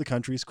struggle under the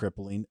country's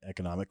crippling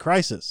economic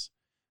crisis.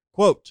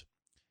 Quote,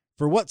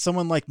 "For what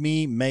someone like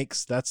me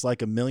makes, that's like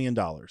 $1 million.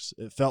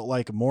 It felt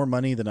like more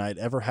money than I'd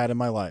ever had in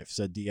my life,"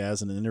 said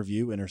Diaz in an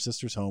interview in her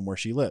sister's home where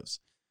she lives.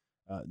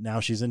 Now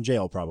she's in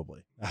jail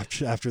probably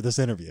after this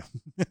interview.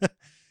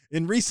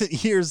 In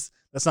recent years,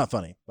 that's not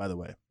funny, by the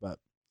way, but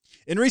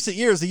in recent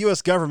years, the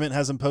U.S. government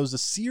has imposed a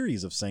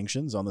series of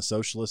sanctions on the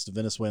socialist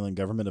Venezuelan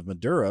government of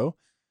Maduro.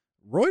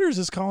 Reuters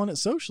is calling it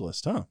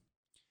socialist, huh?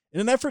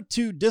 In an effort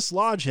to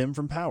dislodge him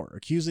from power,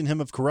 accusing him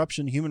of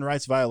corruption, human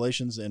rights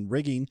violations, and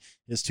rigging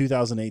his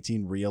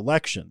 2018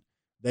 re-election.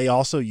 They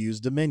also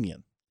used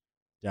Dominion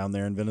down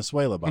there in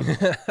Venezuela, by the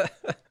way.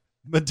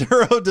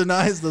 Maduro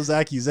denies those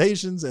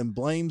accusations and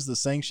blames the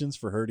sanctions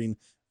for hurting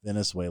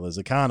Venezuela's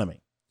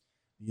economy.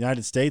 The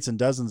United States and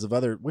dozens of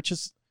other, which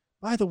is,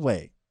 by the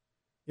way,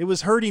 it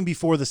was hurting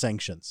before the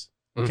sanctions,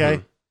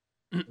 okay?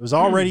 It was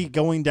already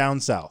going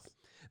down south.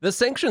 The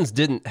sanctions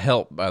didn't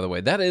help, by the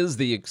way. That is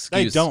the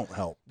excuse. They don't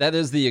help. That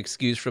is the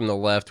excuse from the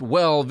left.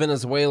 Well,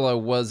 Venezuela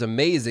was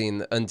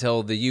amazing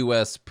until the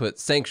U.S. put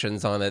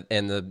sanctions on it,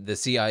 and the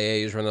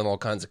CIA is running all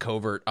kinds of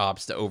covert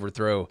ops to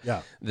overthrow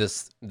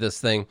this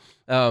thing.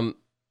 The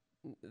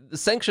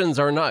sanctions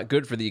are not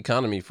good for the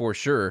economy for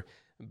sure,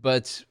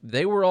 but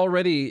they were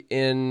already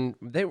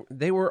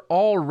they were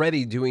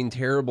already doing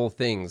terrible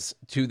things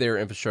to their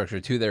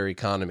infrastructure, to their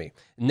economy,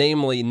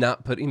 namely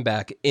not putting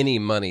back any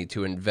money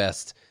to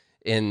invest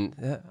in,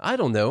 I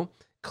don't know,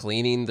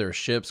 cleaning their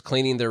ships,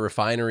 cleaning their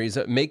refineries,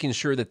 making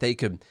sure that they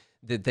could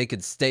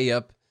stay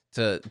up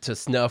to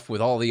snuff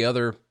with all the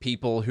other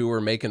people who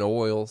are making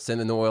oil,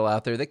 sending oil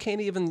out there. They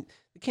can't even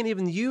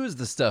use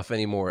the stuff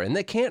anymore, and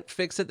they can't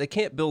fix it. They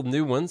can't build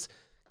new ones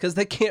because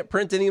they can't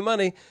print any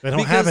money. They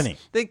don't have any.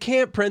 They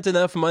can't print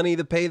enough money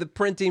to pay the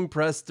printing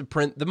press to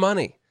print the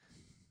money.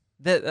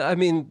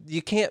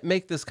 You can't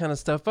make this kind of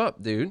stuff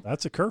up, dude.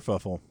 That's a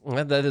kerfuffle.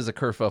 That is a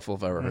kerfuffle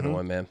if I ever heard of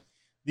one, man.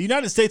 The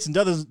United States and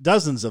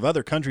dozens of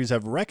other countries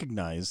have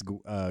recognized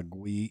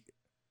Guaido.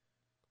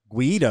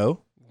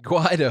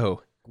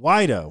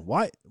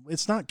 Why?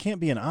 Can't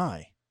be an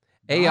I.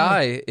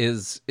 AI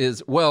is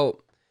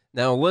well.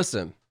 Now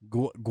listen.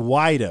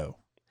 Guaido.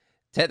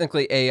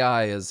 Technically,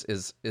 AI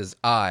is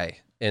I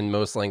in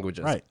most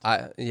languages. Right.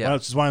 Well,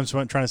 that's just why I'm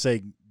trying to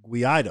say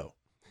Guaido.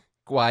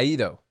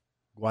 Guaido.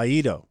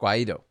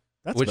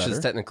 That's which better. is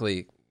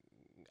technically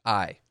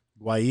I.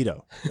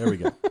 Guaido. There we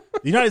go.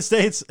 The United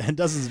States and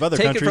dozens of other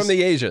Take countries it from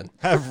the Asian.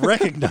 have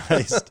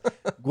recognized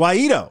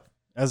Guaido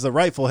as the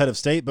rightful head of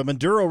state, but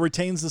Maduro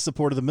retains the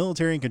support of the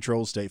military and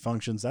controls state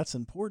functions. That's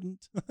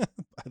important, by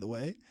the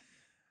way.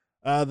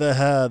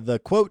 The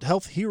quote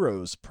Health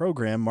Heroes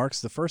program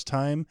marks the first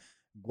time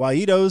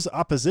Guaido's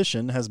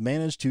opposition has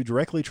managed to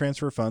directly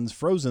transfer funds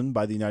frozen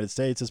by the United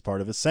States as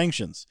part of its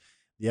sanctions.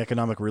 the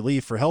economic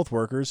relief for health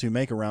workers who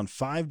make around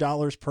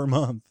 $5 per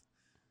month.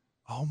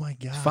 Oh my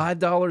God.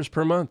 $5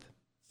 per month.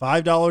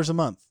 $5 a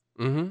month.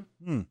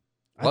 Mm-hmm.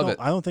 Love it.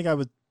 I don't think I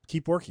would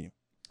keep working.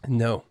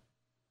 No.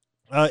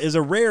 Is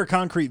a rare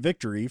concrete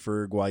victory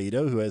for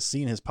Guaido, who has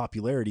seen his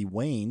popularity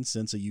wane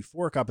since a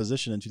euphoric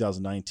opposition in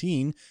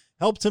 2019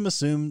 helped him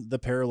assume the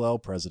parallel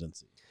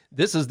presidency.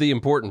 This is the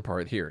important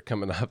part here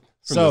coming up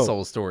from this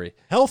whole story.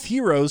 Health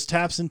Heroes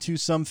taps into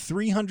some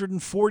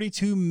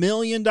 $342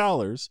 million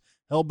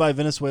held by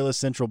Venezuela's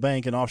central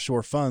bank and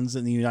offshore funds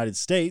in the United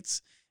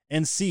States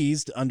and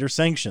seized under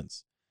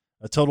sanctions.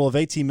 A total of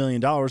 $18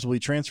 million will be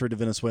transferred to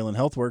Venezuelan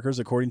health workers,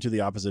 according to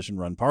the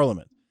opposition-run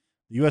parliament.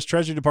 The U.S.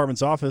 Treasury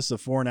Department's Office of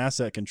Foreign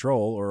Asset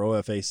Control, or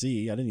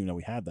OFAC, I didn't even know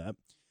we had that,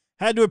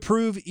 had to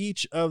approve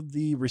each of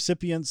the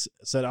recipients,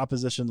 said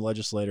opposition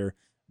legislator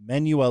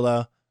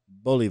Manuela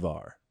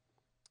Bolivar.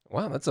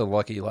 Wow, that's a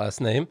lucky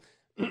last name.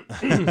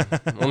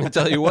 Let me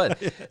tell you what.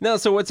 Now,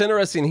 so what's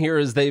interesting here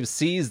is they've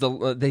seized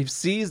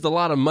a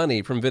lot of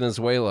money from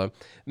Venezuela,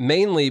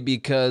 mainly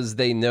because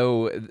they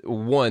know,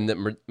 one,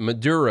 that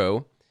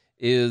Maduro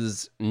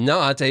is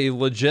not a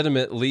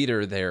legitimate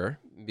leader there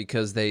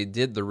because they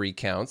did the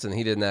recounts and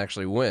he didn't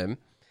actually win.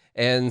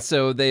 And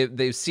so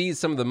they've seized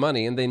some of the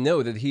money, and they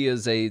know that he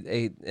is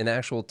an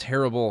actual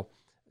terrible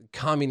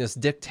communist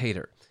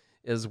dictator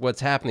is what's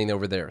happening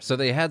over there. So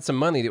they had some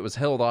money that was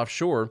held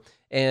offshore,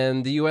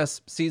 and the U.S.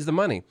 seized the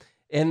money.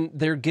 And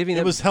they're giving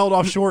it was held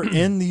offshore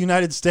in the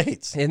United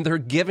States. And they're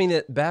giving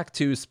it back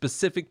to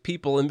specific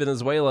people in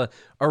Venezuela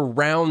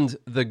around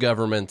the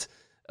government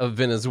of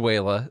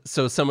Venezuela,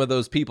 so some of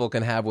those people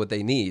can have what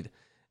they need.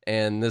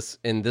 And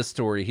in this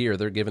story here,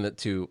 they're giving it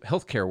to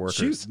healthcare workers.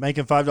 Shoot,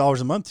 making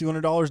 $5 a month,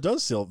 $200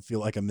 does still feel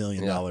like $1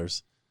 million.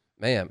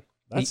 Man,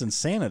 that's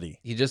insanity.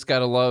 You just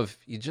gotta love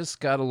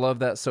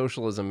that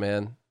socialism,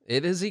 man.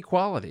 It is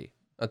equality.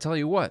 I'll tell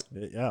you what.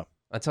 Yeah.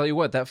 I'll tell you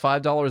what, that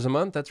 $5 a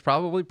month, that's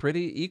probably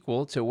pretty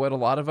equal to what a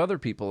lot of other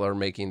people are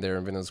making there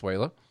in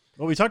Venezuela.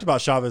 Well, we talked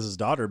about Chavez's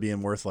daughter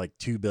being worth like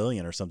 $2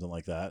 billion or something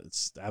like that.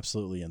 It's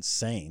absolutely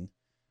insane.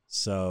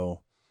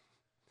 So,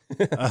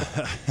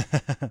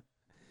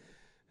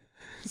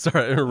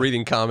 sorry, I'm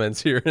reading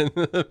comments here.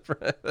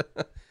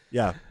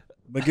 Yeah.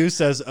 Magoo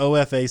says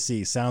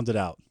OFAC. Sound it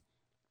out.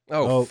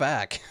 Oh,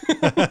 FAC.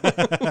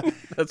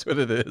 That's what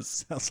it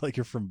is. Sounds like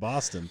you're from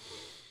Boston.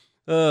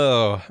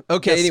 Oh,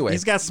 okay. Anyway,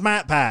 he's got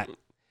Smat Pack.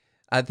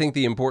 I think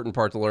the important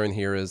part to learn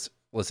here is,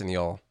 listen,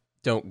 y'all,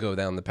 don't go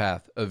down the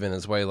path of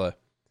Venezuela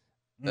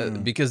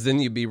because then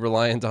you'd be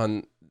reliant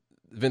on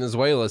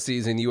Venezuela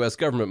seizing U.S.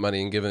 government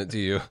money and giving it to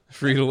you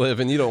for you to live,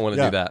 and you don't want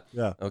to do that.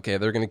 Yeah. Okay,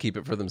 they're going to keep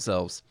it for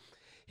themselves.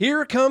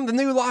 Here come the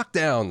new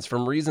lockdowns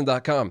from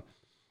Reason.com.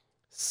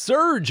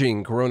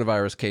 Surging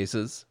coronavirus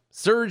cases,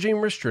 surging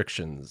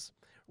restrictions.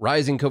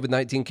 Rising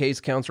COVID-19 case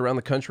counts around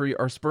the country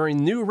are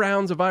spurring new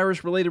rounds of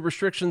virus-related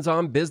restrictions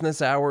on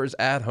business hours,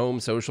 at-home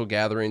social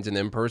gatherings, and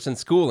in-person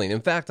schooling.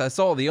 In fact, I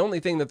saw the only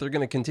thing that they're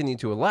going to continue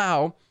to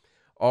allow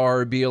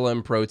are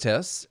BLM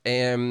protests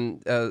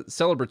and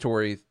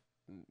celebratory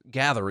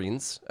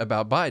gatherings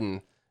about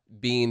Biden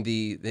being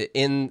the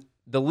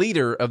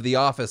leader of the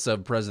office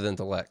of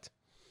president-elect.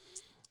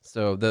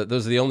 So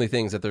those are the only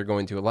things that they're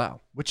going to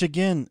allow. Which,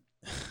 again,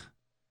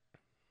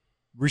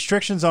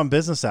 restrictions on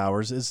business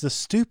hours is the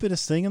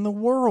stupidest thing in the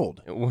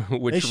world.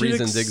 Which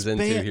Reason digs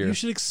into here. You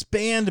should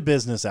expand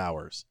business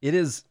hours. It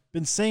is.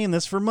 Been saying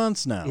this for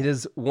months now. It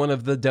is one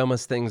of the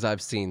dumbest things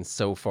I've seen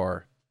so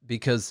far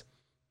because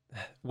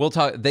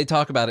they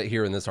talk about it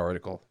here in this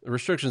article. The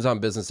restrictions on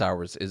business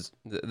hours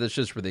that's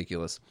just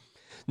ridiculous.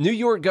 New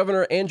York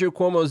Governor Andrew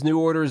Cuomo's new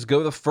orders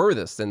go the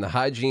furthest in the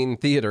hygiene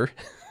theater,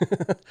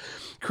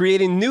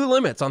 creating new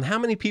limits on how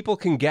many people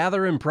can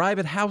gather in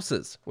private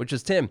houses, which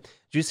is, Tim,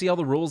 did you see all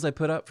the rules they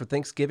put up for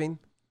Thanksgiving?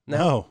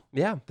 No.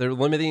 Yeah, they're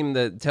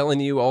limiting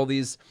telling you all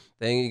these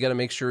things. You got to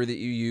make sure that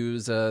you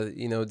use,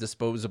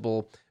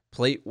 disposable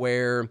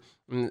plateware.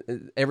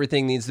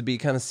 Everything needs to be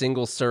kind of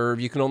single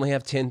serve. You can only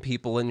have 10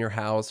 people in your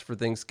house for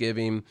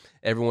Thanksgiving.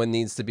 Everyone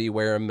needs to be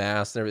wearing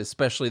masks,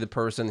 especially the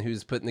person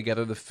who's putting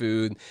together the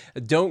food.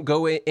 Don't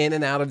go in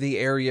and out of the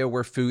area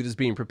where food is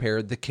being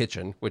prepared, the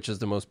kitchen, which is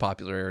the most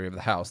popular area of the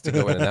house to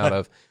go in and out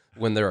of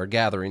when there are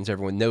gatherings.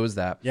 Everyone knows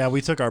that. Yeah,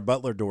 we took our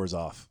butler doors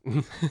off.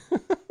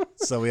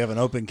 So we have an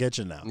open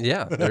kitchen now.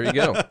 Yeah, there you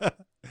go.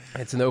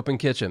 It's an open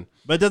kitchen.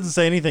 But it doesn't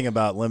say anything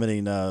about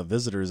limiting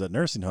visitors at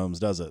nursing homes,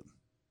 does it?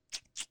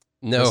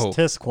 No.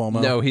 Tisk Cuomo.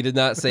 No, he did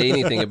not say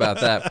anything about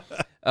that.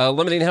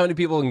 Limiting how many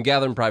people can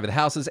gather in private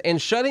houses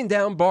and shutting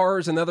down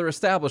bars and other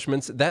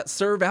establishments that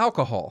serve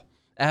alcohol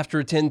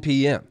after 10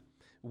 p.m.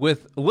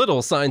 with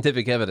little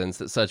scientific evidence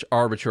that such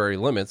arbitrary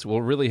limits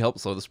will really help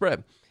slow the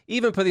spread.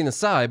 Even putting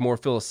aside more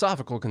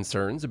philosophical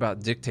concerns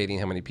about dictating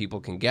how many people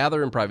can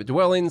gather in private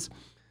dwellings,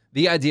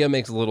 the idea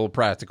makes little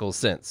practical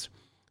sense.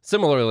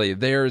 Similarly,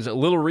 there's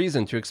little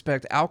reason to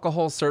expect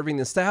alcohol-serving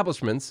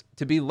establishments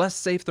to be less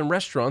safe than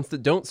restaurants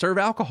that don't serve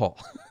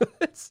alcohol.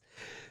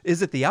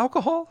 Is it the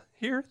alcohol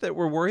here that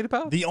we're worried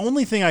about? The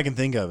only thing I can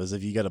think of is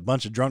if you got a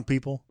bunch of drunk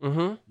people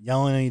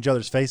yelling in each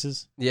other's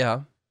faces.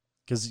 Yeah.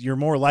 because you're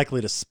more likely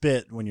to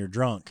spit when you're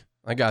drunk.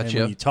 I got than you.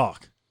 when you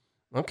talk.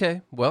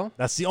 Okay, well,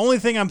 That's the only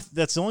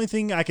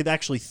thing I could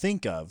actually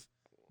think of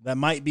that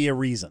might be a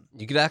reason.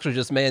 you could actually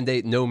just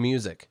mandate no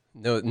music,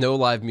 no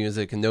live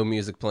music, and no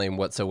music playing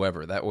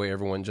whatsoever. That way,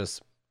 everyone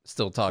just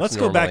still talks. Let's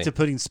normally. go back to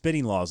putting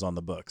spitting laws on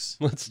the books.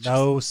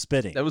 No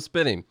spitting. That was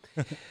spitting.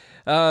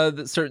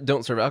 Don't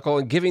serve alcohol,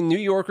 and giving New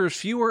Yorkers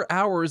fewer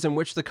hours in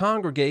which to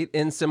congregate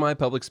in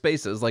semi-public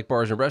spaces like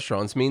bars and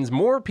restaurants means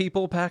more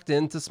people packed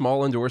into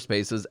small indoor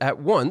spaces at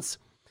once,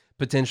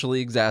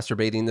 potentially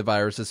exacerbating the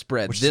virus's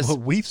spread. Which is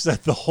what we've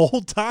said the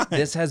whole time.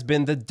 This has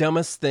been the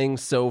dumbest thing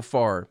so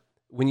far.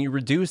 When you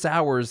reduce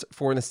hours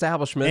for an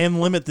establishment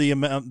and limit the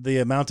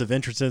amount of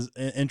entrances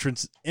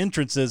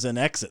and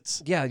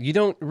exits. yeah, you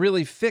don't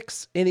really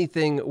fix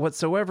anything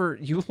whatsoever.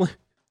 You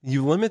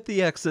limit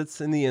the exits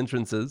and the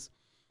entrances,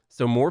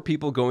 so more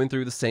people going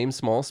through the same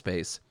small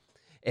space.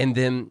 And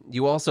then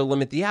you also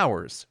limit the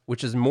hours,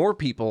 which is more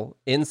people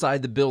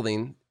inside the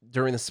building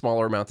during a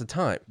smaller amount of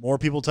time. More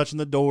people touching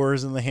the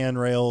doors and the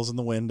handrails and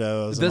the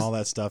windows and all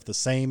that stuff, the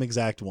same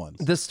exact ones.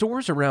 The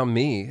stores around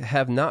me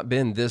have not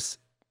been this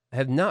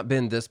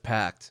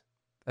packed.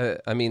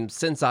 I mean,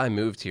 since I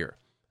moved here.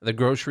 The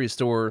grocery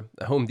store,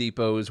 Home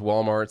Depots,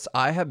 Walmarts,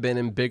 I have been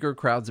in bigger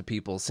crowds of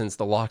people since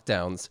the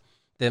lockdowns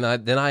than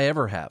I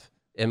ever have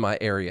in my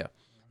area.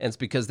 And it's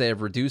because they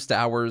have reduced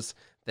hours.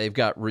 They've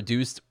got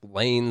reduced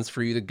lanes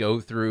for you to go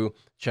through,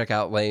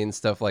 checkout lanes,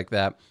 stuff like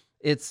that.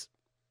 It's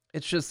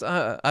just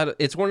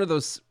it's one of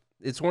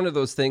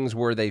those things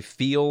where they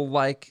feel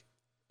like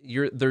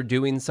they're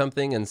doing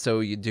something, and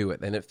so you do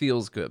it, and it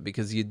feels good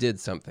because you did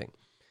something.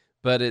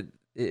 But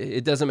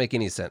it doesn't make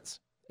any sense.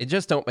 It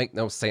just don't make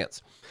no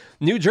sense.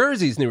 New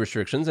Jersey's new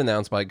restrictions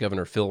announced by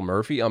Governor Phil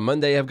Murphy on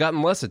Monday have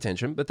gotten less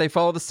attention, but they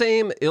follow the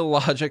same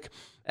illogic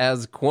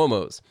as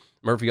Cuomo's.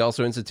 Murphy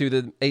also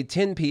instituted a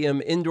 10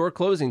 p.m. indoor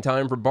closing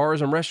time for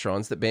bars and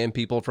restaurants that ban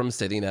people from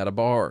sitting at a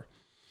bar.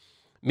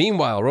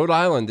 Meanwhile, Rhode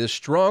Island is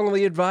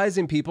strongly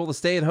advising people to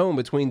stay at home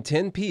between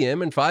 10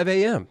 p.m. and 5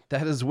 a.m.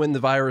 That is when the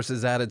virus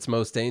is at its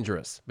most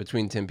dangerous,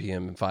 between 10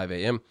 p.m. and 5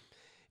 a.m.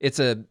 It's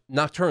a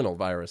nocturnal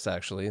virus,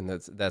 actually, and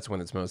that's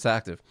when it's most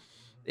active.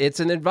 It's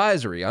an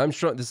advisory.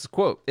 This is a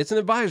quote. It's an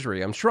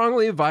advisory. I'm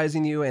strongly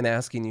advising you and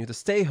asking you to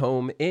stay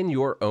home in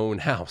your own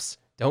house.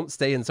 Don't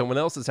stay in someone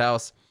else's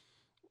house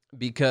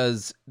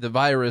because the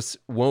virus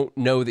won't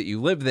know that you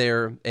live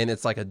there, and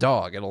it's like a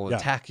dog. It'll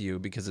attack you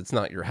because it's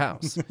not your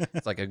house.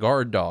 It's like a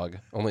guard dog,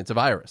 only it's a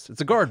virus.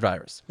 It's a guard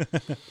virus.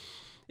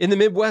 In the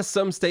Midwest,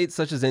 some states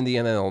such as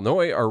Indiana and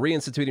Illinois are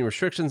reinstituting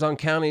restrictions on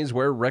counties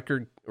where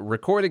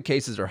recorded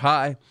cases are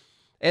high,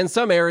 and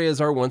some areas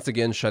are once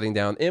again shutting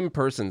down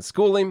in-person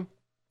schooling.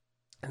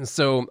 And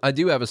so I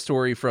do have a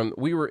story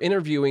we were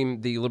interviewing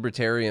the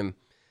Libertarian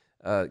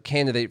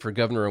candidate for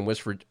governor in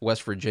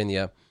West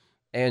Virginia,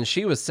 and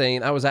she was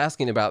saying, I was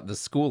asking about the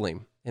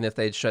schooling and if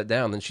they'd shut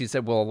down, and she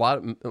said, well,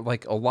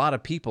 a lot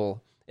of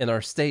people in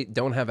our state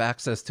don't have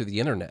access to the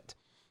internet,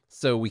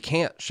 so we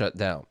can't shut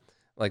down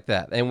like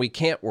that, and we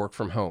can't work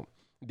from home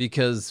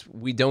because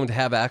we don't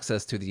have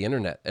access to the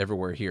internet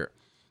everywhere here.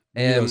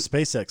 And those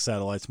SpaceX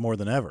satellites more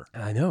than ever.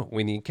 I know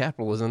we need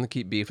capitalism to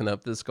keep beefing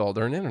up this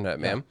goddamn internet,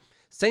 man. Yeah.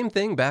 Same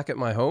thing back at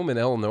my home in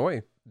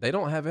Illinois. They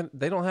don't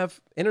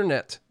have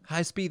internet,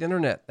 high-speed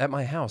internet at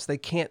my house. They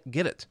can't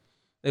get it.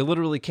 They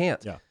literally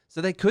can't. Yeah.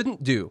 So they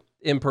couldn't do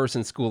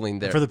in-person schooling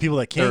there. For the people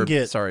that can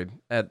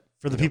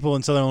for the people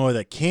in Southern Illinois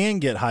that can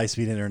get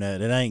high-speed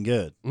internet, it ain't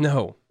good.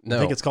 No. I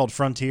think it's called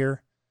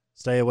Frontier.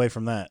 Stay away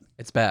from that.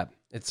 It's bad.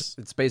 It's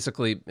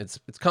basically it's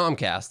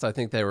Comcast. I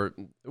think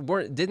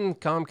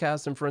didn't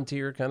Comcast and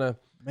Frontier kind of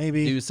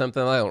maybe do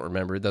something? I don't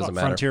remember. It doesn't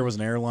matter. Frontier was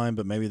an airline,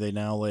 but maybe they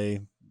now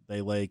lay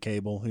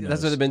cable. Who knows?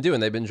 That's what they've been doing.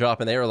 They've been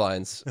dropping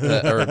airlines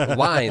or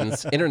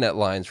lines, internet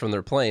lines from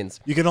their planes.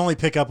 You can only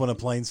pick up when a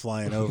plane's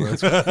flying over.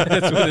 That's what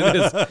it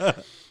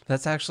is.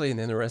 That's actually an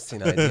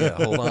interesting idea.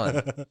 Hold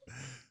on.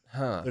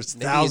 Huh. There's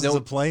thousands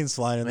of planes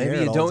flying in the air.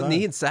 Maybe you don't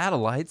need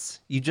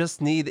satellites. You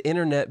just need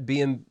internet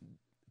being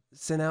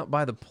sent out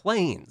by the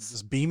planes.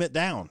 Just beam it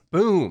down.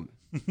 Boom.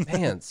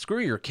 Man, screw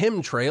your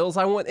chemtrails.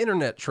 I want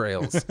internet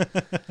trails.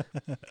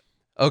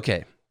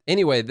 Okay.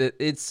 Anyway,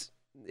 it's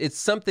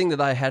something that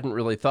I hadn't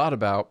really thought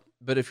about,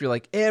 but if you're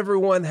like,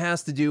 everyone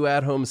has to do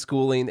at-home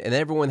schooling and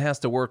everyone has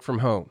to work from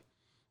home,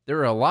 there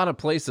are a lot of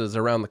places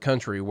around the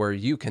country where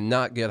you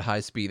cannot get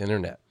high-speed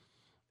internet.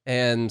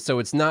 And so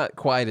it's not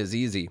quite as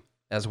easy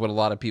as what a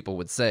lot of people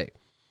would say.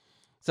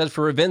 Said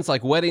for events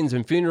like weddings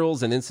and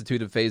funerals, an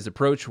instituted phased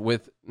approach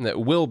that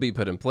will be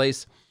put in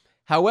place.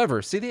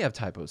 However, see, they have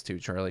typos too,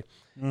 Charlie.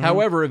 Mm-hmm.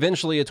 However,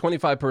 eventually a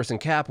 25-person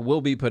cap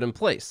will be put in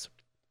place.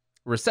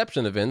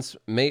 Reception events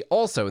may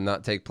also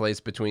not take place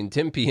between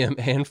 10 p.m.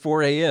 and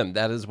 4 a.m.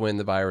 That is when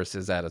the virus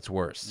is at its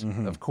worst,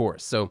 of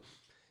course. So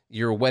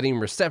your wedding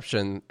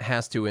reception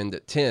has to end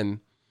at 10.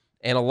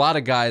 And a lot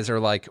of guys are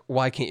like,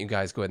 why can't you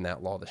guys go ahead and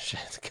outlaw this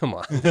shit? Come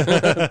on,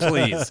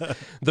 please.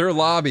 They're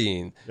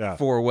lobbying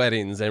for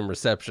weddings and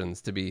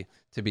receptions to be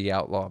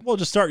outlawed. Well,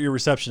 just start your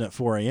reception at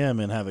 4 a.m.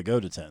 and have it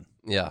go to 10.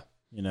 Yeah.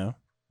 You know,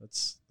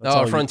 That's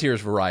Oh,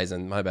 Frontier's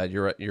Verizon. My bad.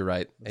 You're right. You're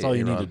right. That's all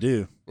you need to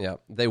do. Yeah,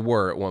 they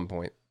were at one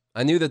point.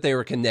 I knew that they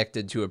were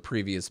connected to a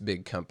previous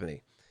big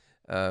company,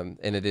 and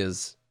it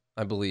is,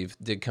 I believe,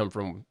 did come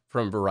from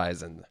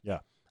Verizon. Yeah.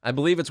 I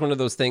believe it's one of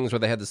those things where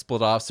they had to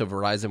split off, so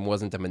Verizon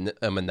wasn't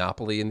a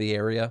monopoly in the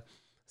area,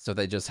 so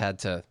they just had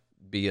to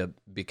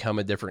become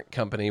a different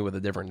company with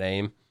a different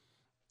name.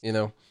 You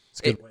know, It's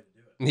a good way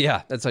to do it.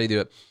 Yeah, that's how you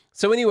do it.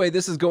 So anyway,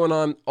 this is going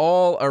on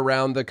all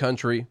around the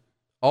country,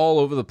 all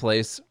over the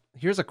place.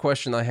 Here's a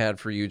question I had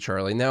for you,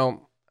 Charlie.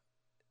 Now,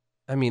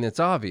 I mean, it's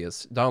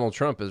obvious Donald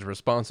Trump is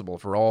responsible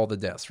for all the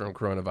deaths from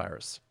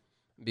coronavirus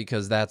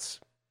because that's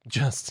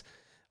just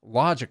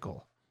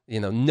logical. You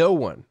know, no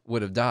one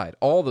would have died.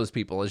 All those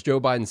people, as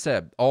Joe Biden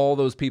said, all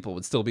those people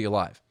would still be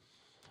alive.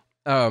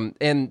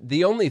 And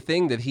the only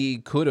thing that he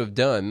could have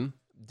done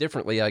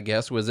differently, I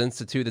guess, was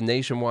institute a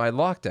nationwide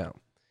lockdown.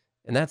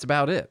 And that's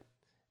about it.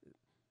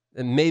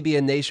 And maybe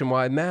a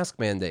nationwide mask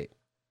mandate.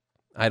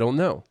 I don't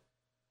know.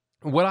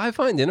 What I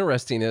find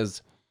interesting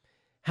is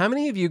how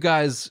many of you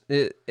guys,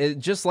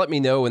 just let me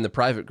know in the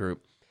private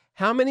group,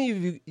 how many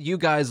of you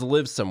guys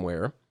live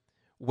somewhere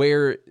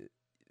where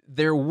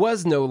there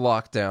was no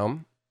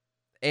lockdown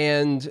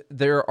and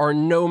there are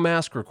no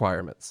mask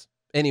requirements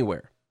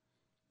anywhere?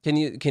 Can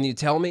you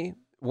tell me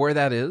where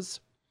that is?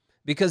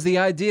 Because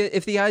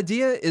if the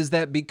idea is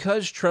that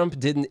because Trump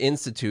didn't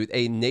institute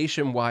a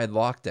nationwide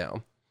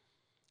lockdown,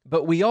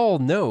 but we all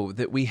know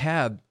that we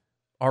had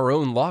our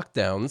own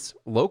lockdowns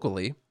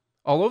locally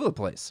all over the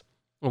place.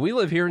 We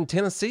live here in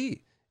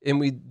Tennessee, and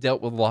we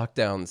dealt with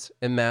lockdowns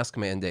and mask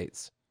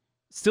mandates.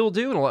 Still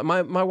do. And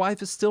my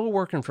wife is still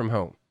working from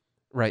home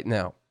right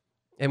now.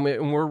 And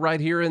we're right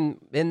here in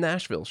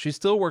Nashville. She's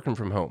still working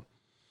from home.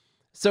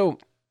 So,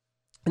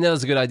 and that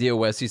was a good idea,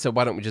 Wes. He said,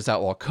 why don't we just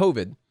outlaw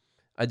COVID?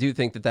 I do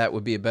think that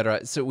would be a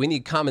better... So we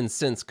need common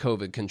sense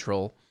COVID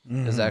control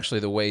is actually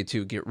the way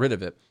to get rid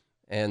of it.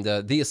 And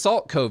the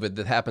assault COVID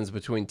that happens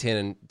between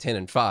 10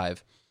 and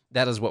 5,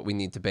 that is what we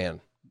need to ban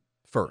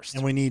first.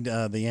 And we need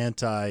the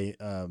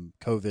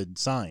anti-COVID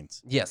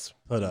signs. Yes.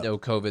 Put up. No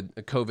COVID.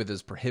 COVID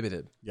is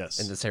prohibited. Yes.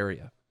 In this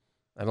area.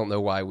 I don't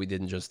know why we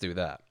didn't just do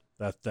that.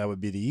 That would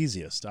be the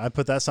easiest. I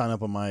put that sign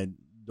up on my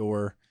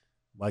door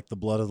like the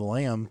blood of the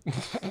lamb,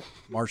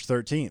 March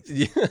 13th.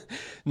 Yeah.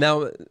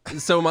 Now,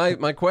 so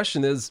my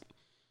question is,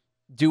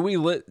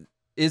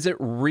 is it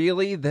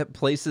really that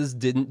places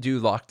didn't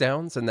do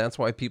lockdowns and that's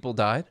why people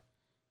died?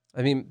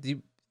 I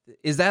mean,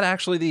 is that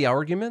actually the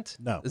argument?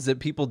 No. Is that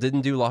people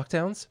didn't do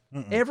lockdowns?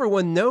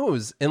 Everyone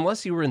knows,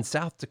 unless you were in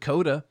South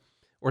Dakota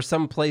or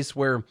some place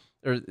where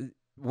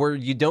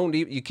you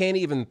can't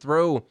even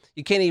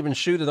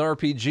shoot an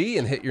RPG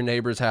and hit your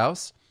neighbor's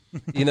house.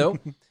 You know,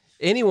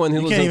 anyone who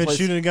you lives can't in even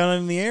shoot a gun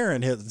in the air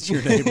and hit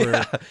your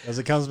neighbor as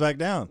it comes back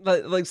down.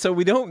 So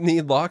we don't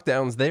need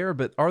lockdowns there,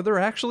 but are there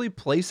actually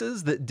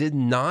places that did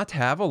not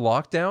have a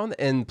lockdown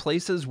and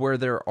places where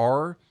there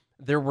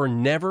were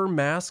never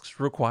masks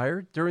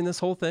required during this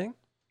whole thing?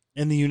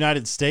 In the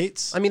United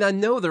States? I mean, I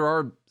know there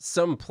are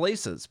some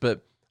places,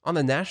 but on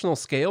a national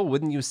scale,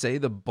 wouldn't you say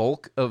the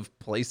bulk of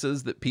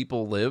places that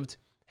people lived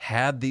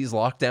had these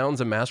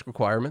lockdowns and mask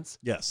requirements?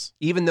 Yes.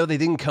 Even though they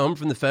didn't come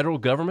from the federal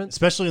government?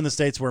 Especially in the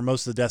states where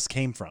most of the deaths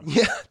came from.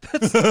 Yeah,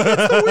 that's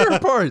the weird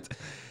part.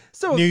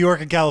 So New York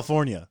and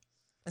California.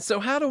 So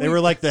how do They were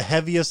like the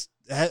heaviest,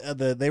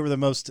 they were the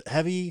most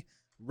heavy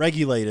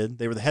regulated,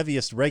 they were the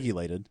heaviest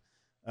regulated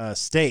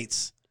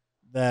states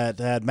that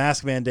had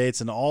mask mandates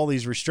and all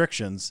these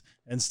restrictions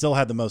and still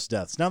had the most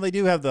deaths. Now they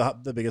do have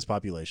the biggest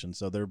population,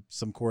 so there's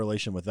some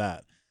correlation with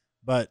that.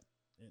 But,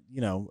 you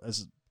know,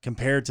 as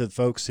compared to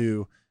folks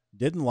who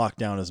didn't lock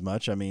down as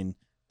much, I mean,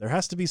 there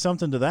has to be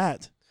something to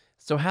that.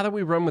 So how do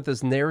we run with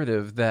this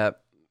narrative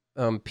that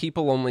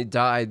people only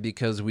died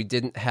because we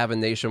didn't have a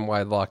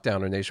nationwide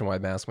lockdown or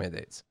nationwide mask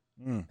mandates?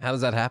 How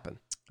does that happen?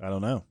 I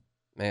don't know.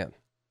 Man,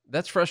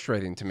 that's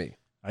frustrating to me.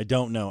 I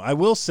don't know. I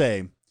will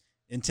say,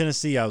 in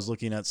Tennessee, I was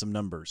looking at some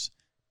numbers,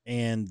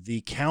 and the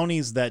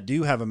counties that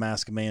do have a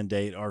mask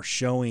mandate are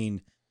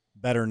showing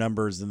better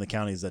numbers than the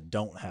counties that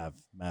don't have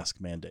mask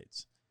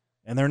mandates.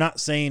 And they're not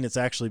saying it's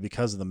actually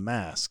because of the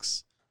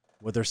masks.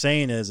 What they're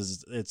saying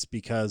is it's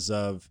because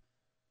of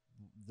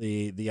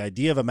the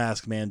idea of a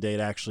mask mandate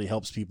actually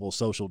helps people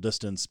social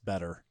distance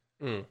better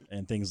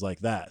and things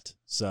like that.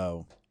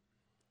 So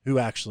who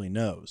actually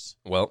knows?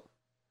 Well,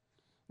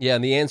 yeah,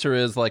 and the answer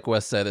is, like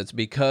Wes said, it's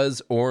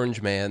because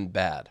Orange Man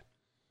bad.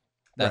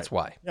 That's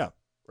why. Yeah.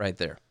 Right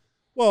there.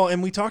 Well,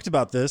 and we talked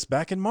about this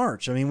back in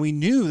March. I mean, we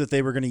knew that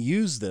they were going to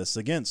use this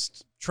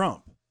against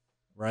Trump,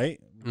 right?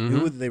 We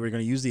knew that they were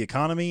going to use the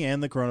economy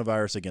and the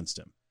coronavirus against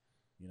him.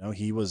 You know,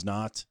 he was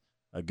not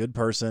a good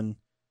person.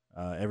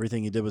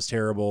 Everything he did was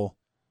terrible.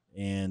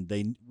 And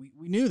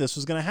we knew this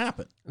was going to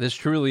happen. This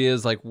truly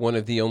is like one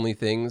of the only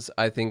things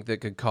I think that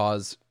could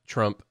cause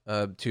Trump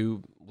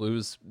to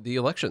lose the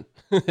election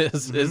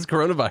is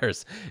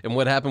coronavirus and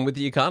what happened with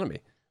the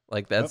economy.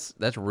 Like that's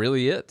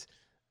really it.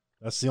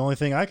 That's the only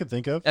thing I could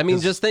think of. I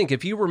mean, just think,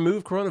 if you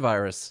remove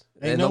coronavirus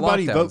and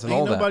nobody the lockdowns and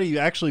all nobody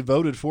actually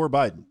voted for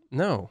Biden.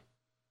 No.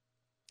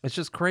 It's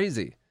just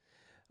crazy.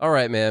 All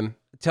right, man.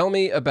 Tell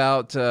me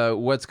about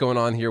what's going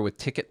on here with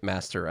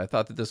Ticketmaster. I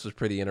thought that this was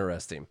pretty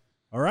interesting.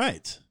 All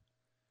right.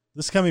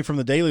 This is coming from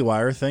the Daily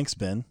Wire. Thanks,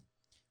 Ben.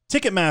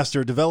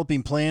 Ticketmaster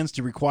developing plans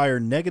to require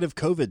negative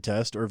COVID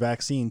test or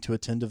vaccine to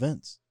attend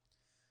events.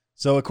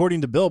 So according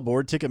to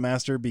Billboard,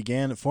 Ticketmaster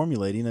began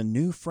formulating a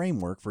new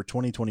framework for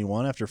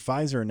 2021 after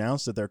Pfizer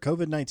announced that their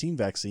COVID-19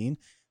 vaccine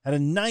had a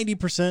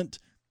 90%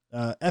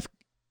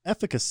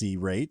 efficacy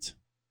rate.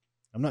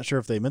 I'm not sure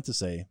if they meant to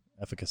say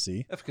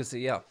efficacy. Efficacy,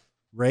 yeah.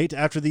 Rate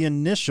after the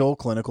initial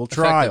clinical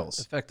trials.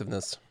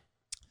 Effectiveness.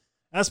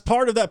 As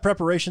part of that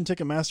preparation,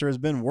 Ticketmaster has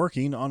been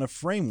working on a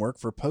framework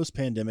for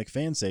post-pandemic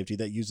fan safety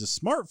that uses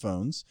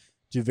smartphones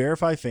to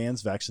verify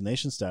fans'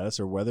 vaccination status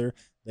or whether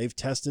they've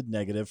tested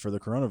negative for the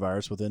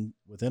coronavirus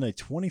within a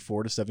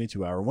 24 to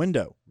 72-hour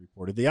window,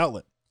 reported the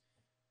outlet.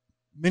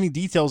 Many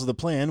details of the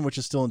plan, which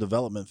is still in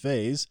development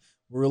phase,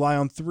 will rely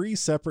on 3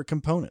 separate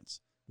components: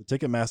 the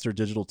Ticketmaster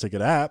digital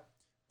ticket app,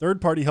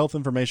 third-party health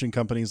information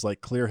companies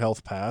like Clear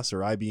Health Pass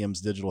or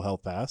IBM's Digital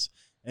Health Pass,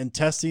 and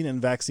testing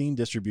and vaccine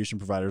distribution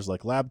providers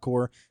like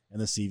LabCorp and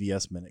the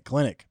CVS Minute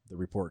Clinic, the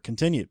report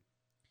continued.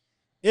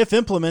 If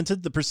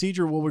implemented, the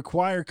procedure will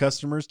require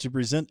customers to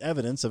present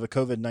evidence of a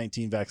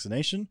COVID-19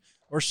 vaccination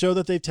or show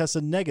that they've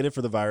tested negative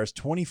for the virus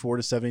 24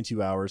 to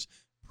 72 hours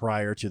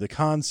prior to the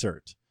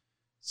concert.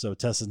 So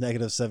tested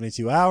negative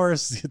 72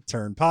 hours,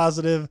 turn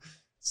positive,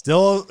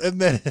 still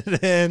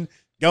admitted in,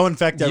 go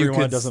infect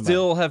everyone, doesn't matter. You could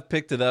still have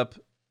picked it up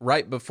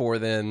right before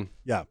then.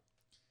 Yeah.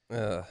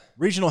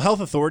 Regional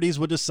health authorities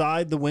would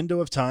decide the window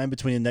of time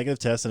between a negative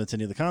test and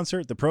attending the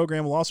concert. The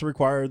program will also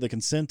require the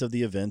consent of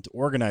the event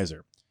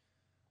organizer.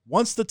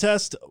 Once the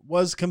test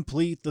was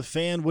complete, the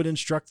fan would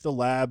instruct the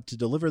lab to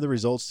deliver the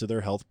results to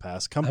their health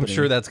pass company. I'm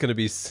sure that's going to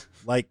be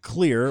like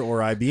Clear or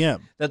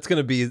IBM. That's going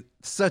to be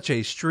such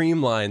a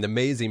streamlined,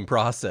 amazing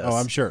process. Oh,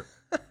 I'm sure.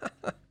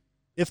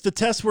 If the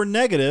tests were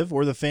negative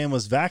or the fan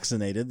was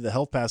vaccinated, the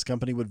health pass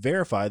company would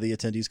verify the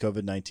attendee's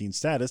COVID-19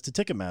 status to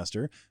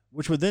Ticketmaster,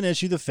 which would then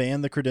issue the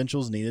fan the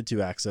credentials needed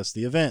to access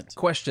the event.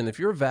 Question: if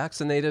you're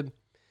vaccinated,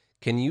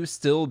 can you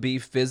still be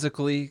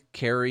physically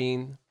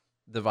carrying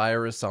the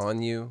virus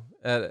on you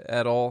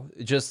at all?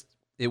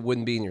 It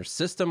wouldn't be in your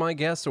system, I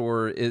guess,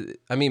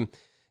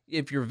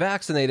 if you're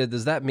vaccinated,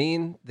 does that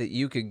mean that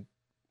you could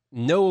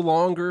no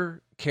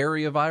longer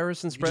carry a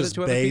virus and spread it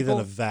to other people? Just bathe in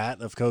a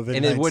vat of COVID-19.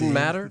 And it wouldn't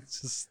matter?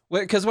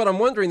 Because what I'm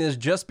wondering is,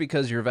 just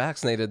because you're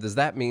vaccinated, does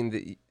that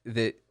mean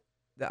that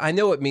I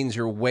know it means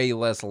you're way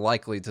less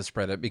likely to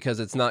spread it because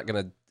it's not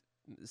going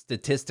to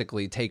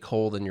statistically take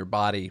hold in your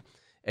body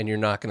and you're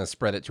not going to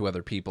spread it to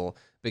other people.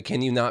 But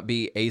can you not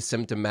be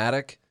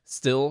asymptomatic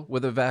still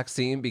with a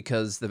vaccine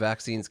because the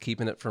vaccine's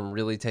keeping it from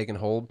really taking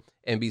hold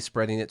and be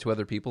spreading it to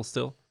other people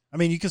still? I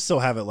mean, you can still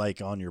have it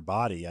like on your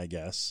body, I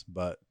guess,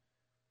 but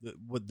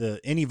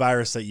any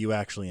virus that you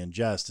actually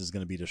ingest is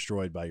going to be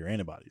destroyed by your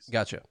antibodies.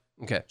 Gotcha.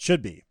 Okay.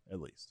 Should be, at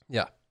least.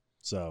 Yeah.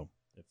 So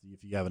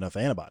if you have enough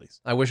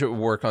antibodies. I wish it would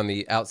work on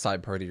the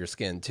outside part of your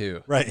skin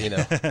too. Right.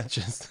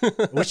 Just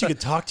I wish you could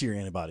talk to your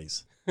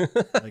antibodies.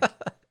 Like,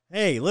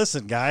 hey,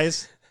 listen,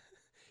 guys.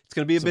 It's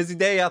going to be a busy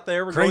day out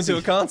there. We're going to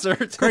a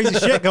concert. Crazy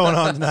shit going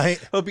on tonight.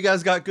 Hope you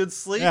guys got good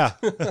sleep. Yeah.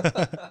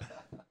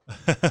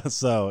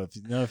 So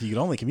if you could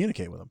only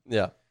communicate with them.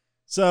 Yeah.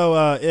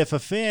 So if a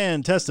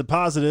fan tested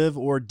positive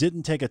or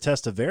didn't take a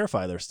test to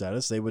verify their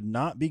status, they would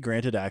not be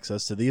granted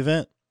access to the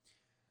event.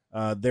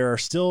 There are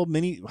still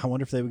many. I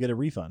wonder if they would get a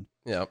refund.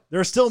 Yeah. There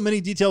are still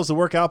many details to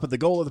work out, but the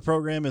goal of the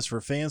program is for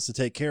fans to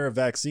take care of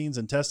vaccines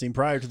and testing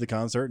prior to the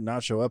concert and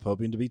not show up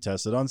hoping to be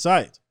tested on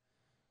site.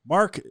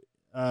 Mark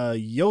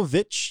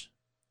Jovich,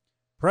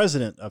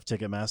 president of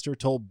Ticketmaster,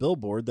 told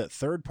Billboard that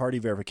third-party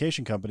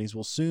verification companies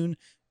will soon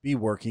be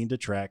working to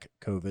track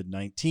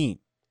COVID-19.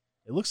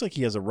 It looks like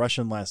he has a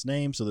Russian last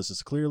name, so this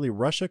is clearly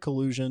Russia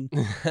collusion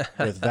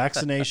with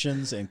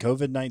vaccinations and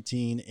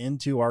COVID-19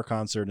 into our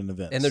concert and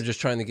events. And they're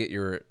just trying to get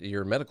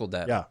your medical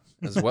data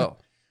as well.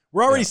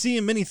 We're already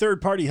seeing many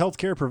third-party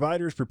healthcare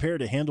providers prepare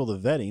to handle the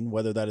vetting,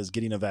 whether that is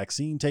getting a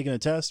vaccine, taking a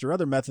test, or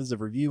other methods of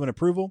review and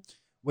approval,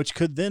 which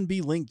could then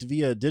be linked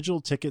via a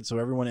digital ticket so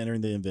everyone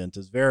entering the event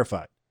is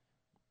verified.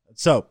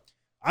 So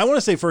I want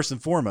to say first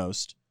and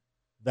foremost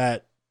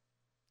that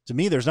to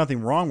me, there's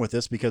nothing wrong with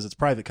this because it's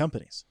private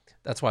companies.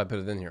 That's why I put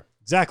it in here.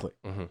 Exactly.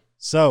 Mm-hmm.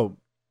 So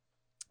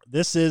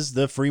this is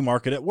the free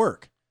market at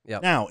work.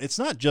 Yep. Now, it's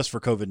not just for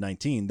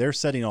COVID-19. They're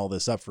setting all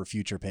this up for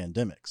future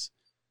pandemics,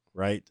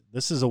 right?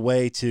 This is a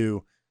way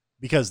to,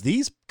 because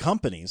these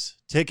companies,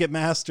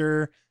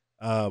 Ticketmaster,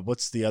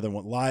 what's the other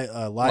one?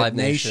 Live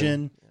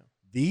Nation. Yeah.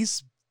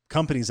 These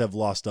companies have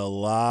lost a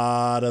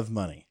lot of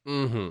money.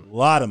 Mm-hmm. A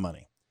lot of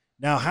money.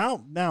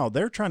 Now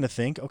they're trying to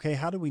think, okay,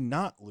 how do we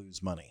not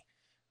lose money?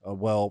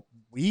 Well,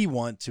 we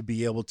want to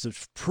be able to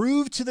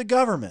prove to the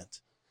government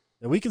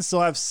that we can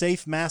still have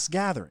safe mass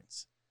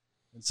gatherings.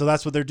 And so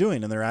that's what they're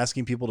doing. And they're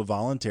asking people to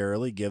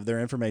voluntarily give their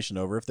information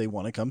over if they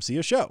want to come see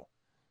a show.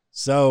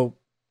 So,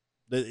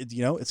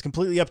 it's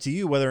completely up to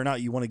you whether or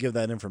not you want to give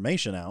that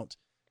information out.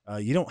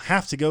 You don't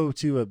have to go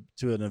to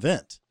an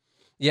event.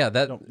 Yeah,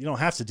 You don't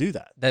have to do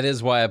that. that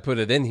is why I put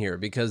it in here,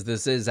 because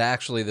this is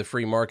actually the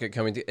free market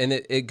coming to, and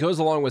it goes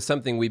along with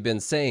something we've been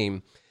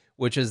saying,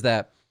 which is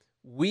that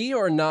we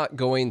are not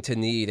going to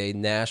need a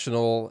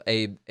national,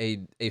 a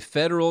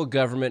federal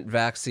government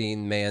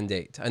vaccine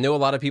mandate. I know a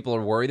lot of people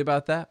are worried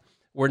about that.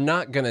 We're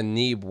not going to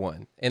need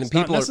one. And It's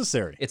not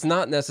necessary. It's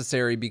not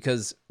necessary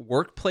because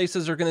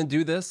workplaces are going to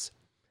do this.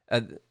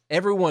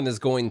 Everyone is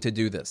going to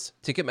do this.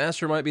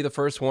 Ticketmaster might be the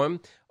first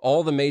one.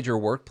 All the major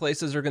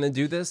workplaces are going to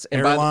do this.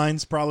 And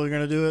Airlines probably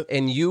going to do it.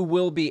 and you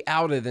will be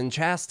outed and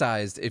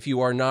chastised if you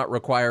are not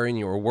requiring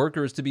your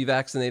workers to be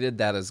vaccinated.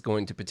 That is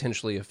going to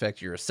potentially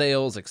affect your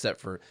sales,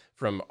 except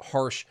from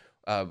harsh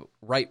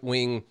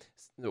right-wing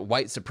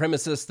white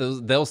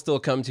supremacists. They'll still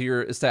come to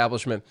your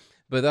establishment.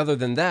 But other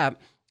than that,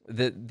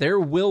 there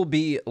will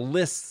be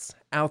lists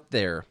out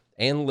there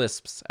and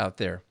lisps out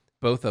there.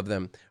 Both of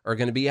them are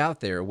going to be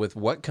out there with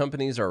what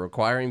companies are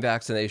requiring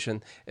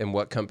vaccination and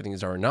what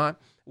companies are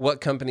not.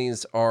 What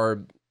companies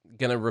are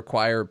going to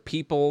require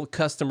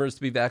customers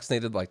to be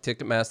vaccinated, like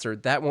Ticketmaster.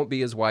 That won't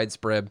be as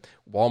widespread.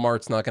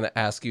 Walmart's not going to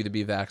ask you to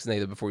be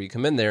vaccinated before you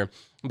come in there,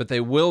 but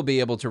they will be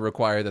able to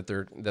require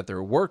that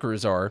their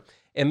workers are.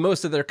 And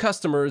most of their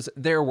customers,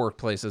 their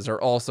workplaces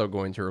are also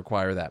going to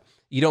require that.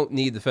 You don't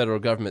need the federal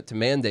government to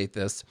mandate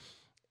this.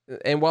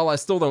 And while I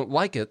still don't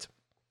like it,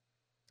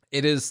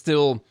 it is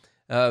still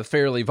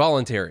fairly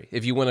voluntary.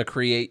 If you want to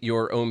create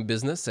your own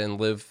business and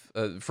live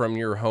from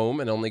your home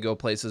and only go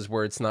places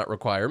where it's not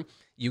required,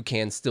 you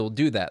can still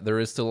do that. There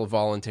is still a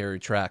voluntary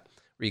track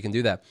where you can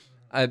do that.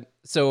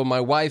 So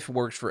my wife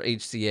works for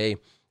HCA,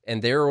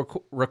 and they're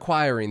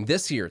requiring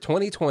this year,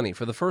 2020,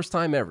 for the first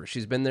time ever.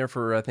 She's been there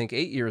for, I think,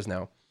 8 years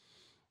now,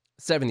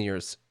 7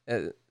 years.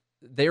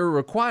 They're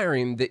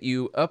requiring that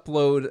you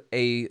upload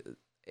a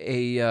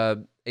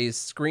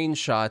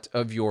screenshot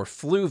of your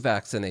flu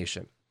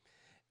vaccination.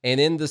 And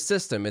in the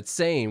system, it's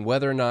saying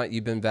whether or not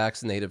you've been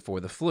vaccinated for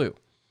the flu.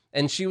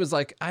 And she was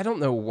like, I don't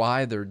know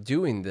why they're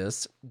doing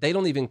this. They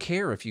don't even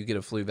care if you get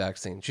a flu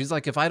vaccine. She's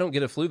like, if I don't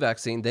get a flu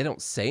vaccine, they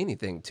don't say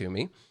anything to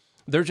me.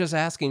 They're just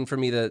asking for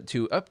me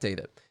to update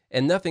it.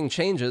 And nothing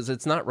changes.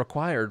 It's not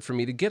required for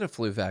me to get a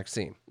flu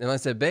vaccine. And I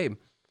said, babe,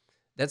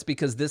 that's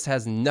because this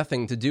has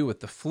nothing to do with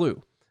the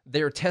flu.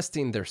 They're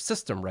testing their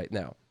system right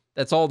now.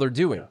 That's all they're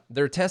doing. Yeah.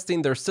 They're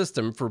testing their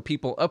system for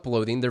people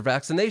uploading their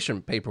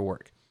vaccination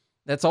paperwork.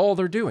 That's all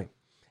they're doing.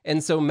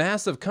 And so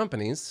massive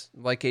companies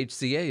like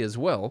HCA as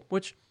well,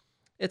 which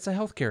it's a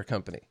healthcare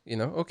company,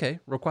 okay,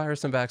 require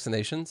some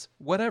vaccinations,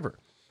 whatever.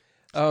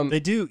 They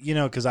do,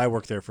 because I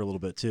work there for a little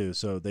bit too.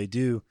 So they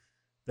don't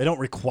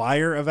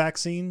require a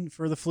vaccine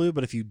for the flu,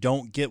 but if you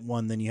don't get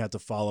one, then you have to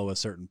follow a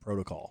certain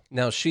protocol.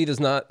 Now she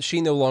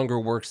no longer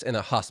works in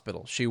a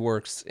hospital. She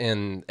works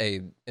in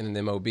an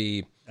MOB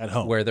at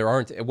home, where there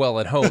aren't, at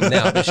home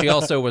now, but she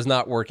also was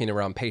not working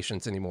around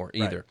patients anymore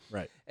either.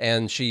 Right.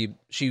 And she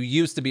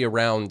used to be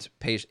around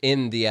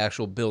in the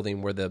actual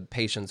building where the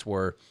patients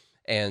were,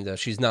 and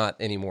she's not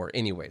anymore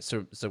anyway.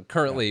 So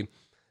currently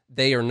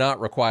they are not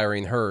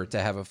requiring her to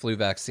have a flu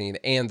vaccine,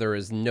 and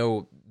there's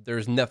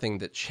nothing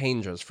that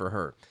changes for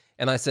her.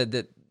 And I said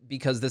that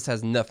because this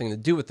has nothing to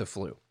do with the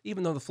flu,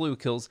 even though the flu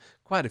kills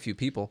quite a few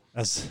people.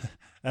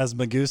 As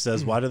Magoo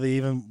says, why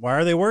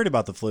are they worried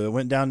about the flu? It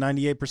went down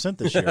 98%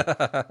 this year.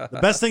 The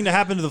best thing to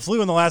happen to the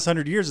flu in the last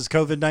 100 years is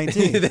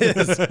COVID-19. It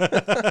is.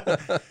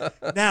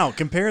 Now,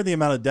 compare the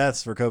amount of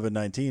deaths for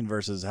COVID-19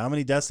 versus how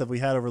many deaths have we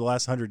had over the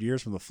last 100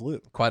 years from the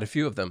flu? Quite a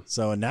few of them.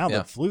 So, and now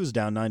the flu's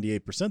down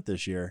 98%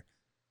 this year,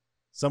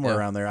 somewhere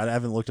around there. I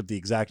haven't looked up the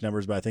exact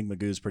numbers, but I think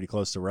Magoo's pretty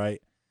close to right.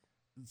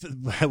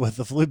 With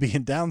the flu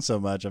being down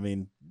so much, I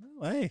mean,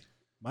 hey,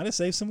 might have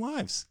saved some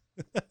lives.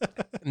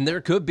 And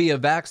there could be a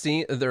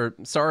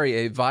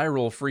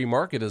viral free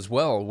market as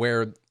well,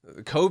 where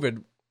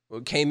COVID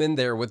came in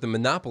there with the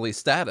monopoly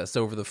status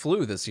over the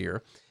flu this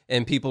year,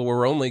 and people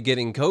were only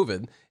getting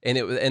COVID,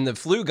 and the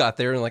flu got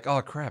there and like,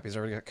 oh crap, he's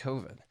already got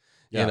COVID,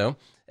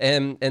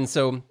 and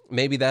so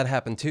maybe that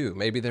happened too.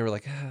 Maybe they were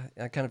like,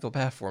 I kind of feel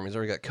bad for him. He's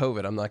already got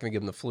COVID. I'm not going to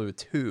give him the flu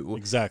too.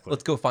 Exactly.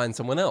 Let's go find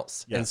someone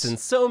else. Yes. And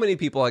since so many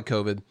people had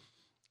COVID,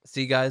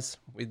 see guys,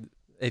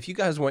 if you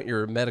guys want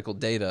your medical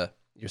data,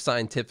 your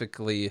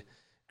scientifically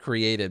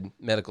created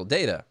medical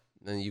data,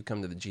 then you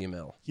come to the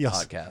GML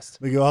podcast.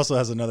 Magoo also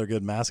has another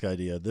good mask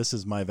idea. This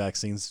is my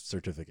vaccine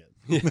certificate.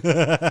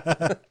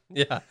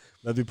 Yeah.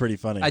 That'd be pretty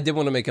funny. I did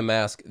want to make a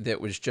mask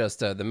that was just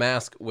the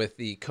mask with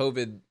the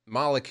COVID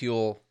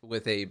molecule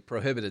with a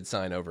prohibited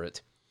sign over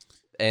it.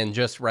 And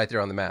just right there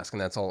on the mask,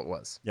 and that's all it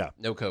was. Yeah.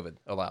 No COVID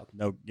allowed.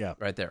 No, yeah.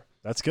 Right there.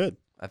 That's good.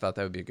 I thought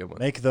that would be a good one.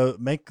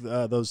 Make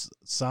those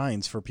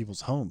signs for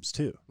people's homes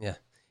too. Yeah.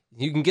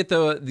 You can get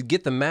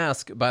the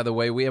mask, by the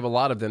way. We have a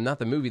lot of them. Not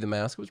the movie The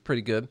Mask. It was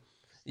pretty good.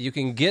 You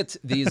can get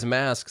these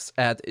masks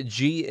at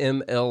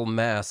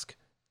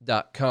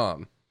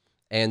gmlmask.com.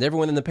 And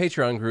everyone in the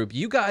Patreon group,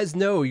 you guys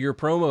know your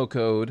promo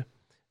code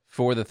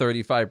for the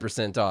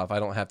 35% off. I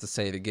don't have to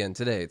say it again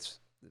today. It's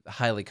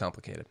highly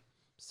complicated.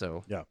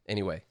 So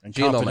anyway, and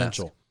GML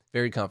confidential. Mask,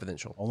 very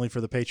confidential. Only for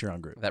the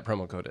Patreon group. That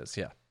promo code is,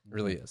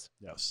 really is.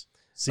 Yes.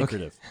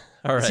 secretive.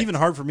 All right. It's even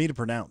hard for me to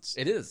pronounce.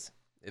 It is.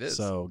 It is.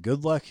 So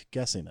good luck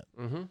guessing it.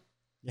 Mm-hmm.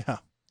 Yeah.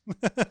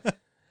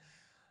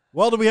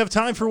 Well, do we have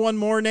time for one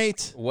more,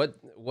 Nate?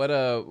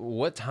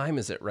 What time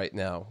is it right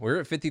now? We're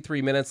at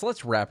 53 minutes.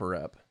 Let's wrap her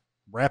up.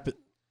 Wrap it.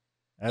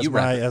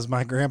 Wrap it. As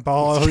my grandpa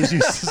always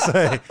used to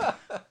say,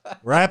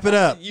 wrap it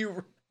up.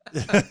 You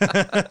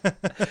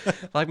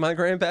like my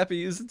grandpappy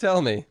used to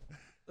tell me.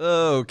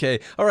 Okay.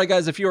 All right,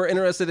 guys, if you are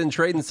interested in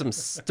trading some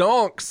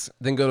stonks,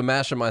 then go to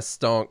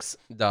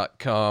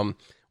mastermystonks.com.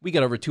 We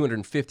got over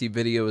 250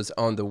 videos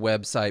on the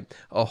website,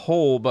 a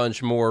whole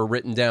bunch more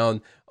written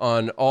down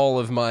on all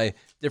of my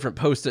different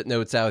Post-it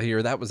notes out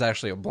here. That was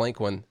actually a blank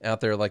one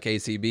out there like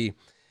ACB.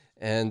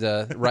 And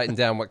writing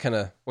down what kind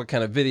of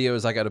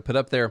videos I got to put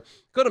up there.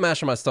 Go to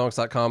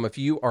mastermystonks.com if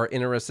you are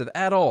interested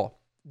at all.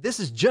 This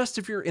is just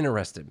if you're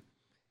interested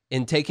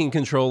in taking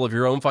control of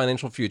your own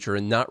financial future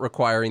and not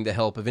requiring the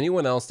help of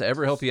anyone else to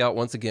ever help you out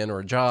once again, or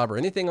a job or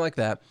anything like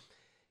that.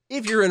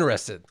 If you're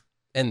interested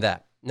in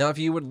that. Now, if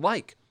you would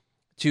like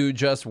to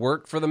just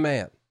work for the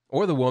man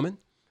or the woman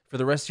for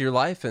the rest of your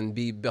life and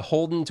be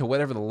beholden to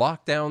whatever the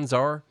lockdowns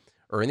are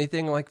or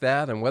anything like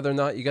that, and whether or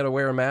not you got to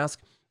wear a mask,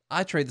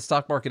 I trade the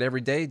stock market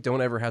every day.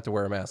 Don't ever have to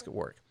wear a mask at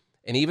work.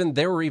 And even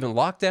there were even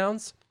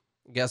lockdowns.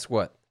 Guess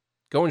what?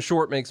 Going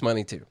short makes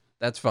money too.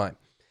 That's fine.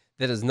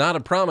 That is not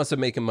a promise of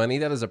making money.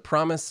 That is a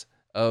promise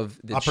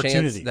of the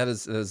opportunity.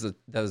 Chance.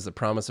 That is a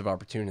promise of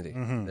opportunity.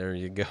 Mm-hmm. There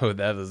you go. I'm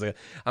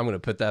going to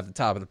put that at the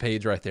top of the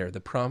page right there. The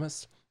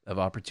promise of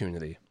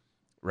opportunity,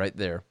 right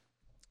there.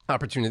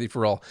 Opportunity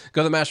for all.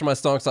 Go to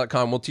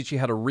mastermystonks.com. We'll teach you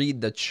how to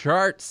read the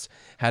charts,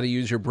 how to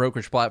use your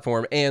brokerage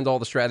platform, and all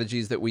the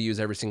strategies that we use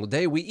every single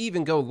day. We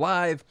even go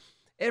live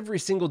every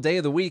single day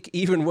of the week,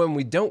 even when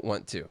we don't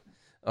want to.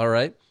 All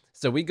right?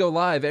 So we go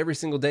live every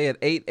single day at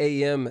 8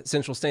 a.m.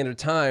 Central Standard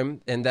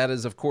Time, and that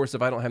is, of course,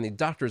 if I don't have any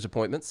doctor's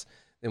appointments,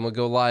 then we'll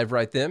go live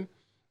right then.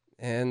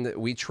 And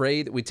we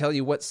trade. We tell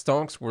you what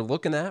stonks we're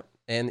looking at,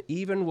 and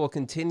even we'll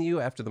continue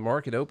after the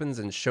market opens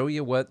and show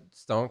you what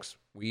stonks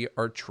we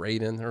are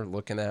trading or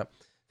looking at.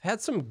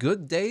 Had some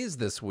good days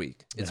this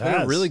week. It's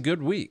been a really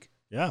good week.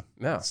 Yeah.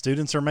 Yeah.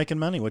 Students are making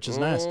money, which is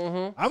nice.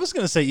 I was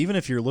going to say, even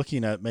if you're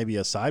looking at maybe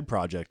a side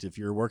project, if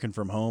you're working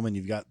from home and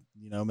you've got,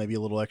 maybe a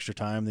little extra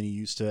time than you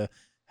used to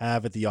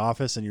have at the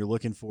office, and you're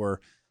looking for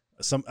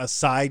a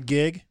side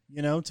gig,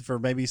 for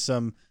maybe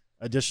some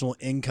additional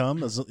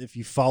income, if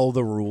you follow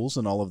the rules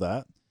and all of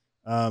that,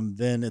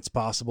 then it's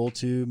possible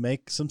to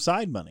make some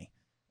side money.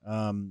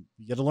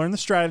 You got to learn the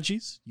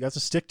strategies. You have to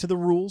stick to the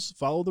rules,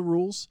 follow the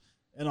rules,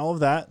 and all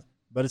of that.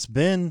 But it's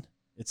been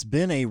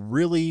a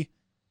really,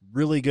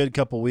 really good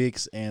couple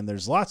weeks, and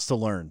there's lots to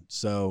learn.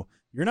 So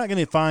you're not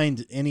going to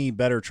find any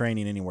better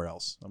training anywhere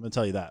else. I'm going to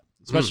tell you that,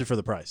 especially for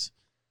the price.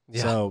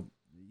 Yeah. So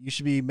you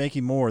should be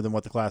making more than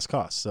what the class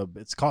costs. So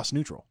it's cost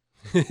neutral.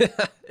 It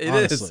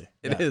is.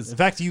 In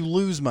fact, you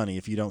lose money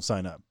if you don't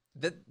sign up.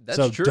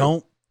 That's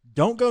true.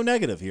 Don't go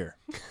negative here,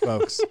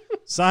 folks.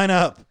 Sign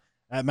up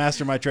at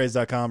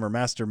mastermytrades.com or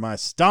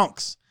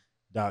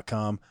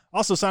mastermystonks.com.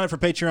 Also sign up for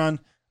Patreon.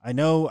 I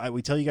know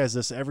we tell you guys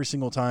this every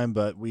single time,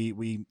 but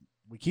we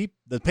keep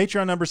the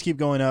Patreon numbers keep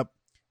going up.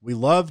 We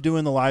love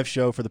doing the live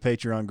show for the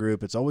Patreon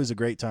group. It's always a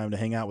great time to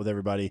hang out with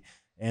everybody.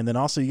 And then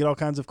also you get all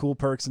kinds of cool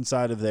perks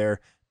inside of there.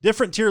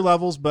 Different tier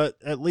levels, but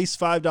at least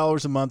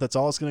 $5 a month. That's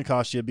all it's going to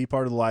cost you. Be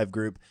part of the live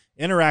group.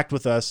 Interact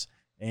with us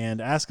and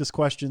ask us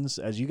questions.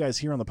 As you guys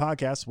hear on the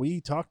podcast,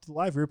 we talk to the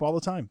live group all the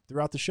time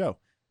throughout the show.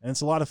 And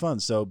it's a lot of fun.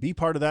 So be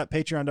part of that.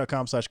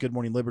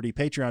 Patreon.com/GoodMorningLiberty.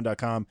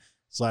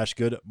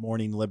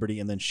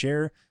 Patreon.com/GoodMorningLiberty. And then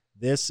share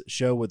this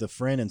show with a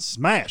friend and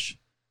smash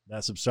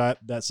that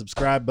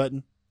subscribe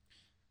button.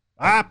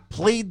 I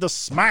plead the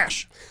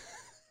smash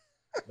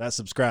that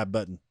subscribe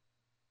button.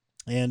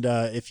 And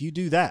if you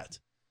do that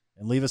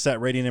and leave us that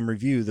rating and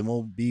review, then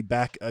we'll be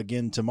back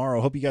again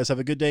tomorrow. Hope you guys have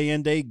a good day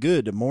and a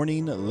good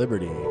morning,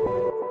 Liberty.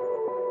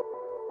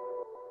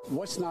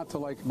 What's not to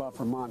like about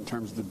Vermont in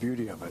terms of the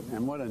beauty of it?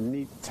 And what a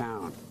neat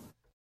town.